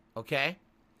 Okay?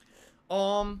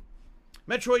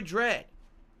 Metroid Dread.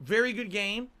 Very good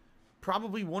game.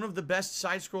 Probably one of the best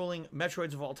side-scrolling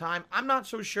Metroids of all time. I'm not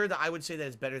so sure that I would say that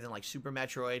it's better than, like, Super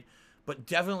Metroid. but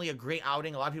definitely a great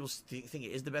outing. A lot of people think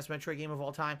it is the best Metroid game of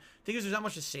all time. I think there's not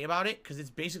much to say about it because it's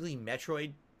basically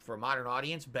Metroid for a modern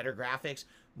audience, better graphics,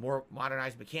 more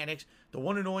modernized mechanics. The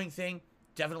one annoying thing,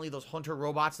 definitely those hunter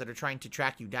robots that are trying to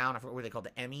track you down. I forget what they call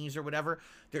the Emmys or whatever.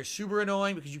 They're super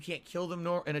annoying because you can't kill them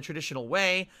in a traditional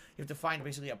way. You have to find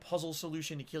basically a puzzle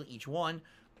solution to kill each one.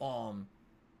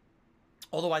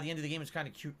 Although by the end of the game, it's kind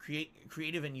of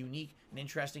creative and unique and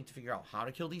interesting to figure out how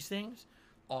to kill these things.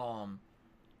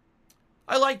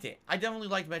 I liked it. I definitely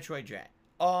liked Metroid Dread.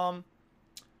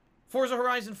 Forza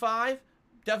Horizon 5,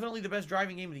 definitely the best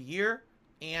driving game of the year.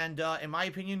 And in my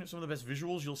opinion, some of the best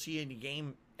visuals you'll see in the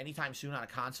game anytime soon on a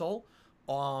console.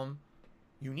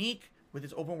 Unique with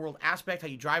its open world aspect, how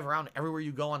you drive around everywhere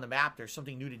you go on the map. There's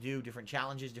something new to do, different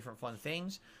challenges, different fun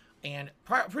things. And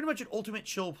pretty much an ultimate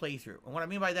chill playthrough. And what I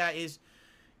mean by that is,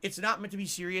 it's not meant to be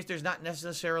serious. There's not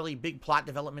necessarily big plot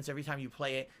developments every time you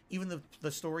play it. Even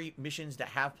the story missions that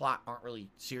have plot aren't really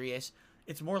serious.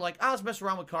 It's more like, oh, let's mess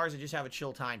around with cars and just have a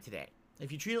chill time today.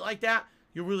 If you treat it like that,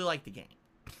 you'll really like the game.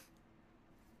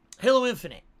 Halo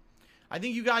Infinite. I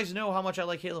think you guys know how much I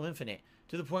like Halo Infinite,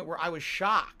 to the point where I was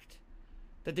shocked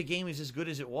that the game is as good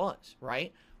as it was,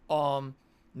 right?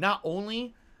 Not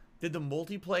only did the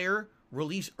multiplayer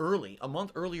release early, a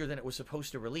month earlier than it was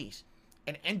supposed to release,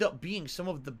 and end up being some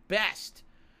of the best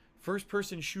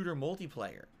first-person shooter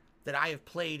multiplayer that I have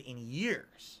played in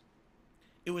years.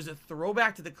 It was a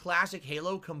throwback to the classic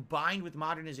Halo combined with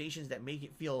modernizations that make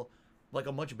it feel like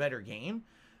a much better game.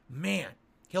 Man,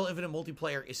 Halo Infinite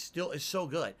multiplayer is so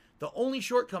good. The only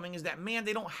shortcoming is that, man,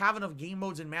 they don't have enough game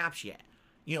modes and maps yet.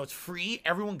 You know, it's free.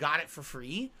 Everyone got it for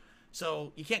free.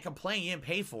 So you can't complain you didn't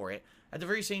pay for it. At the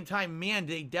very same time, man,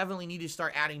 they definitely need to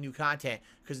start adding new content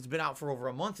because it's been out for over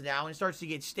a month now and it starts to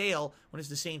get stale when it's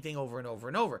the same thing over and over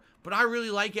and over. But I really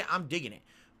like it. I'm digging it.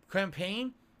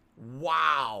 Campaign,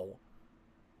 wow.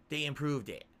 They improved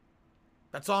it.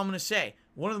 That's all I'm going to say.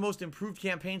 One of the most improved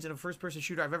campaigns in a first-person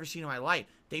shooter I've ever seen in my life.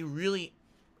 They really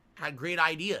had great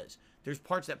ideas. There's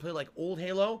parts that play like old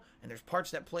Halo, and there's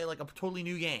parts that play like a totally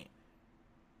new game.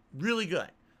 Really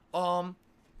good.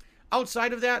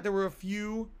 Outside of that, there were a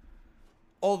few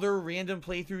other random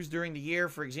playthroughs during the year.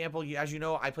 For example, as you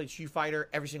know, I played Street Fighter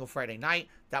every single Friday night.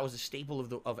 That was a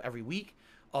staple of every week.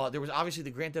 There was obviously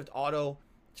the Grand Theft Auto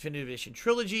Definitive Edition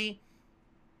Trilogy.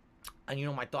 And you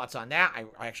know my thoughts on that.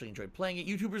 I actually enjoyed playing it.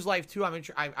 YouTuber's Life 2,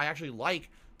 I actually like,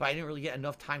 but I didn't really get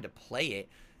enough time to play it.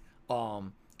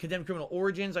 Condemned Criminal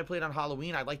Origins, I played on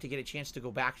Halloween. I'd like to get a chance to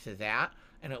go back to that.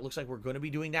 And it looks like we're going to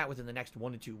be doing that within the next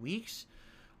 1 to 2 weeks.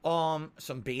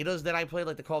 Some betas that I played,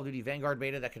 like the Call of Duty Vanguard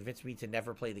beta that convinced me to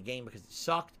never play the game because it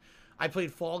sucked. I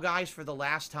played Fall Guys for the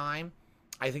last time.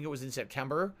 I think it was in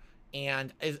September.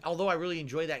 And although I really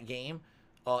enjoyed that game,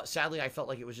 sadly I felt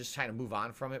like it was just trying to move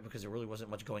on from it because there really wasn't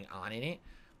much going on in it.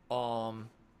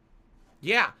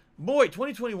 Yeah, boy,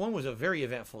 2021 was a very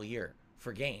eventful year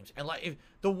for games. And like,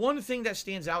 the one thing that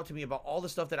stands out to me about all the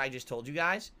stuff that I just told you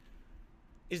guys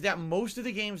is that most of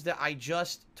the games that I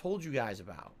just told you guys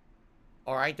about,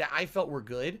 all right, that I felt were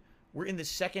good, were in the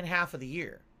second half of the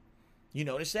year. You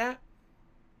notice that?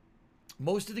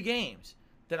 Most of the games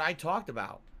that I talked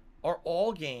about are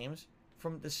all games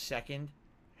from the second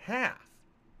half.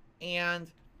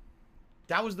 And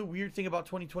that was the weird thing about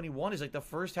 2021 is like the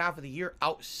first half of the year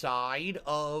outside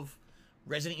of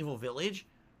Resident Evil Village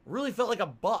really felt like a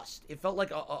bust. It felt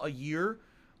like a year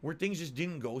where things just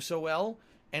didn't go so well.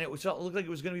 And it looked like it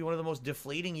was going to be one of the most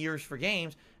deflating years for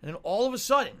games. And then all of a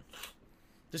sudden,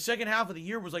 the second half of the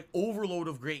year was like overload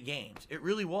of great games. It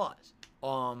really was.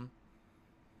 So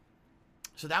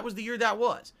that was the year that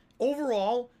was.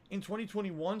 Overall, in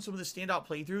 2021, some of the standout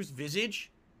playthroughs,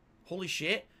 Visage, holy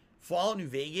shit, Fallout New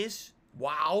Vegas,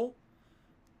 wow,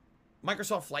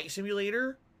 Microsoft Flight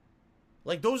Simulator.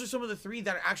 Like, those are some of the three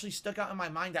that actually stuck out in my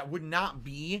mind that would not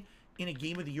be in a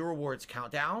Game of the Year Awards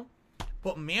countdown.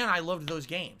 But man, I loved those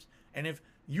games. And if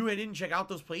you didn't check out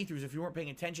those playthroughs, if you weren't paying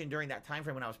attention during that time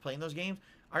frame when I was playing those games,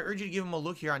 I urge you to give them a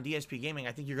look here on DSP Gaming.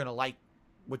 I think you're going to like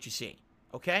what you see.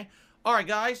 Okay? All right,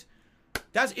 guys.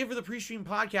 That's it for the pre-stream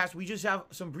podcast. We just have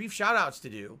some brief shout-outs to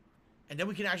do. And then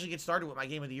we can actually get started with my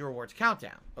Game of the Year Awards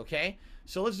countdown. Okay?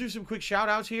 So let's do some quick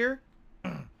shout-outs here.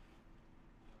 It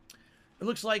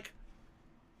looks like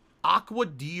Aqua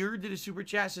Deer did a super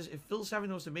chat. Says, if Phil's having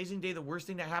the most amazing day, the worst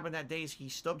thing that happened that day is he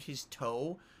stubbed his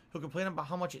toe. He'll complain about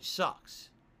how much it sucks.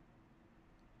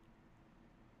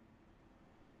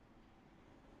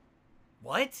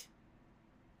 What?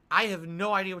 I have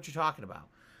no idea what you're talking about.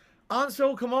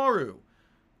 Anso Kamaru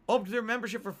upped their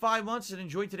membership for 5 months and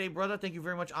enjoyed today, brother. Thank you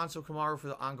very much, Anso Kamaru, for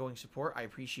the ongoing support. I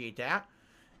appreciate that.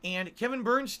 And Kevin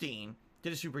Bernstein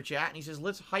did a super chat, and he says,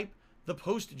 let's hype the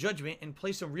post-judgment and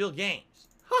play some real games.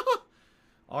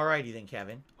 Alrighty then,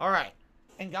 Kevin. Alright.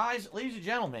 And guys, ladies and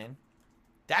gentlemen,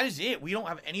 that is it. We don't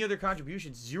have any other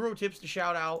contributions. 0 tips to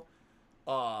shout out.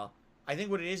 I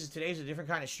think what it is today's a different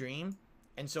kind of stream.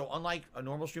 And so unlike a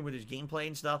normal stream where there's gameplay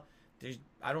and stuff,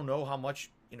 I don't know how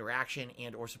much interaction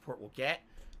and or support we'll get.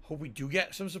 Hope we do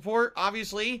get some support.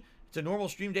 Obviously, it's a normal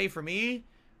stream day for me.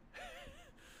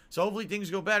 So hopefully things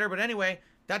go better. But anyway,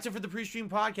 that's it for the pre-stream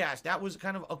podcast. That was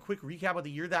kind of a quick recap of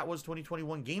the year that was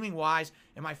 2021 gaming-wise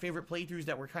and my favorite playthroughs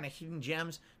that were kind of hidden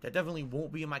gems that definitely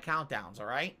won't be in my countdowns, all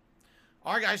right?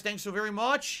 All right, guys, thanks so very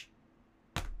much.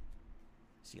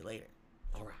 See you later.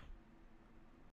 All right.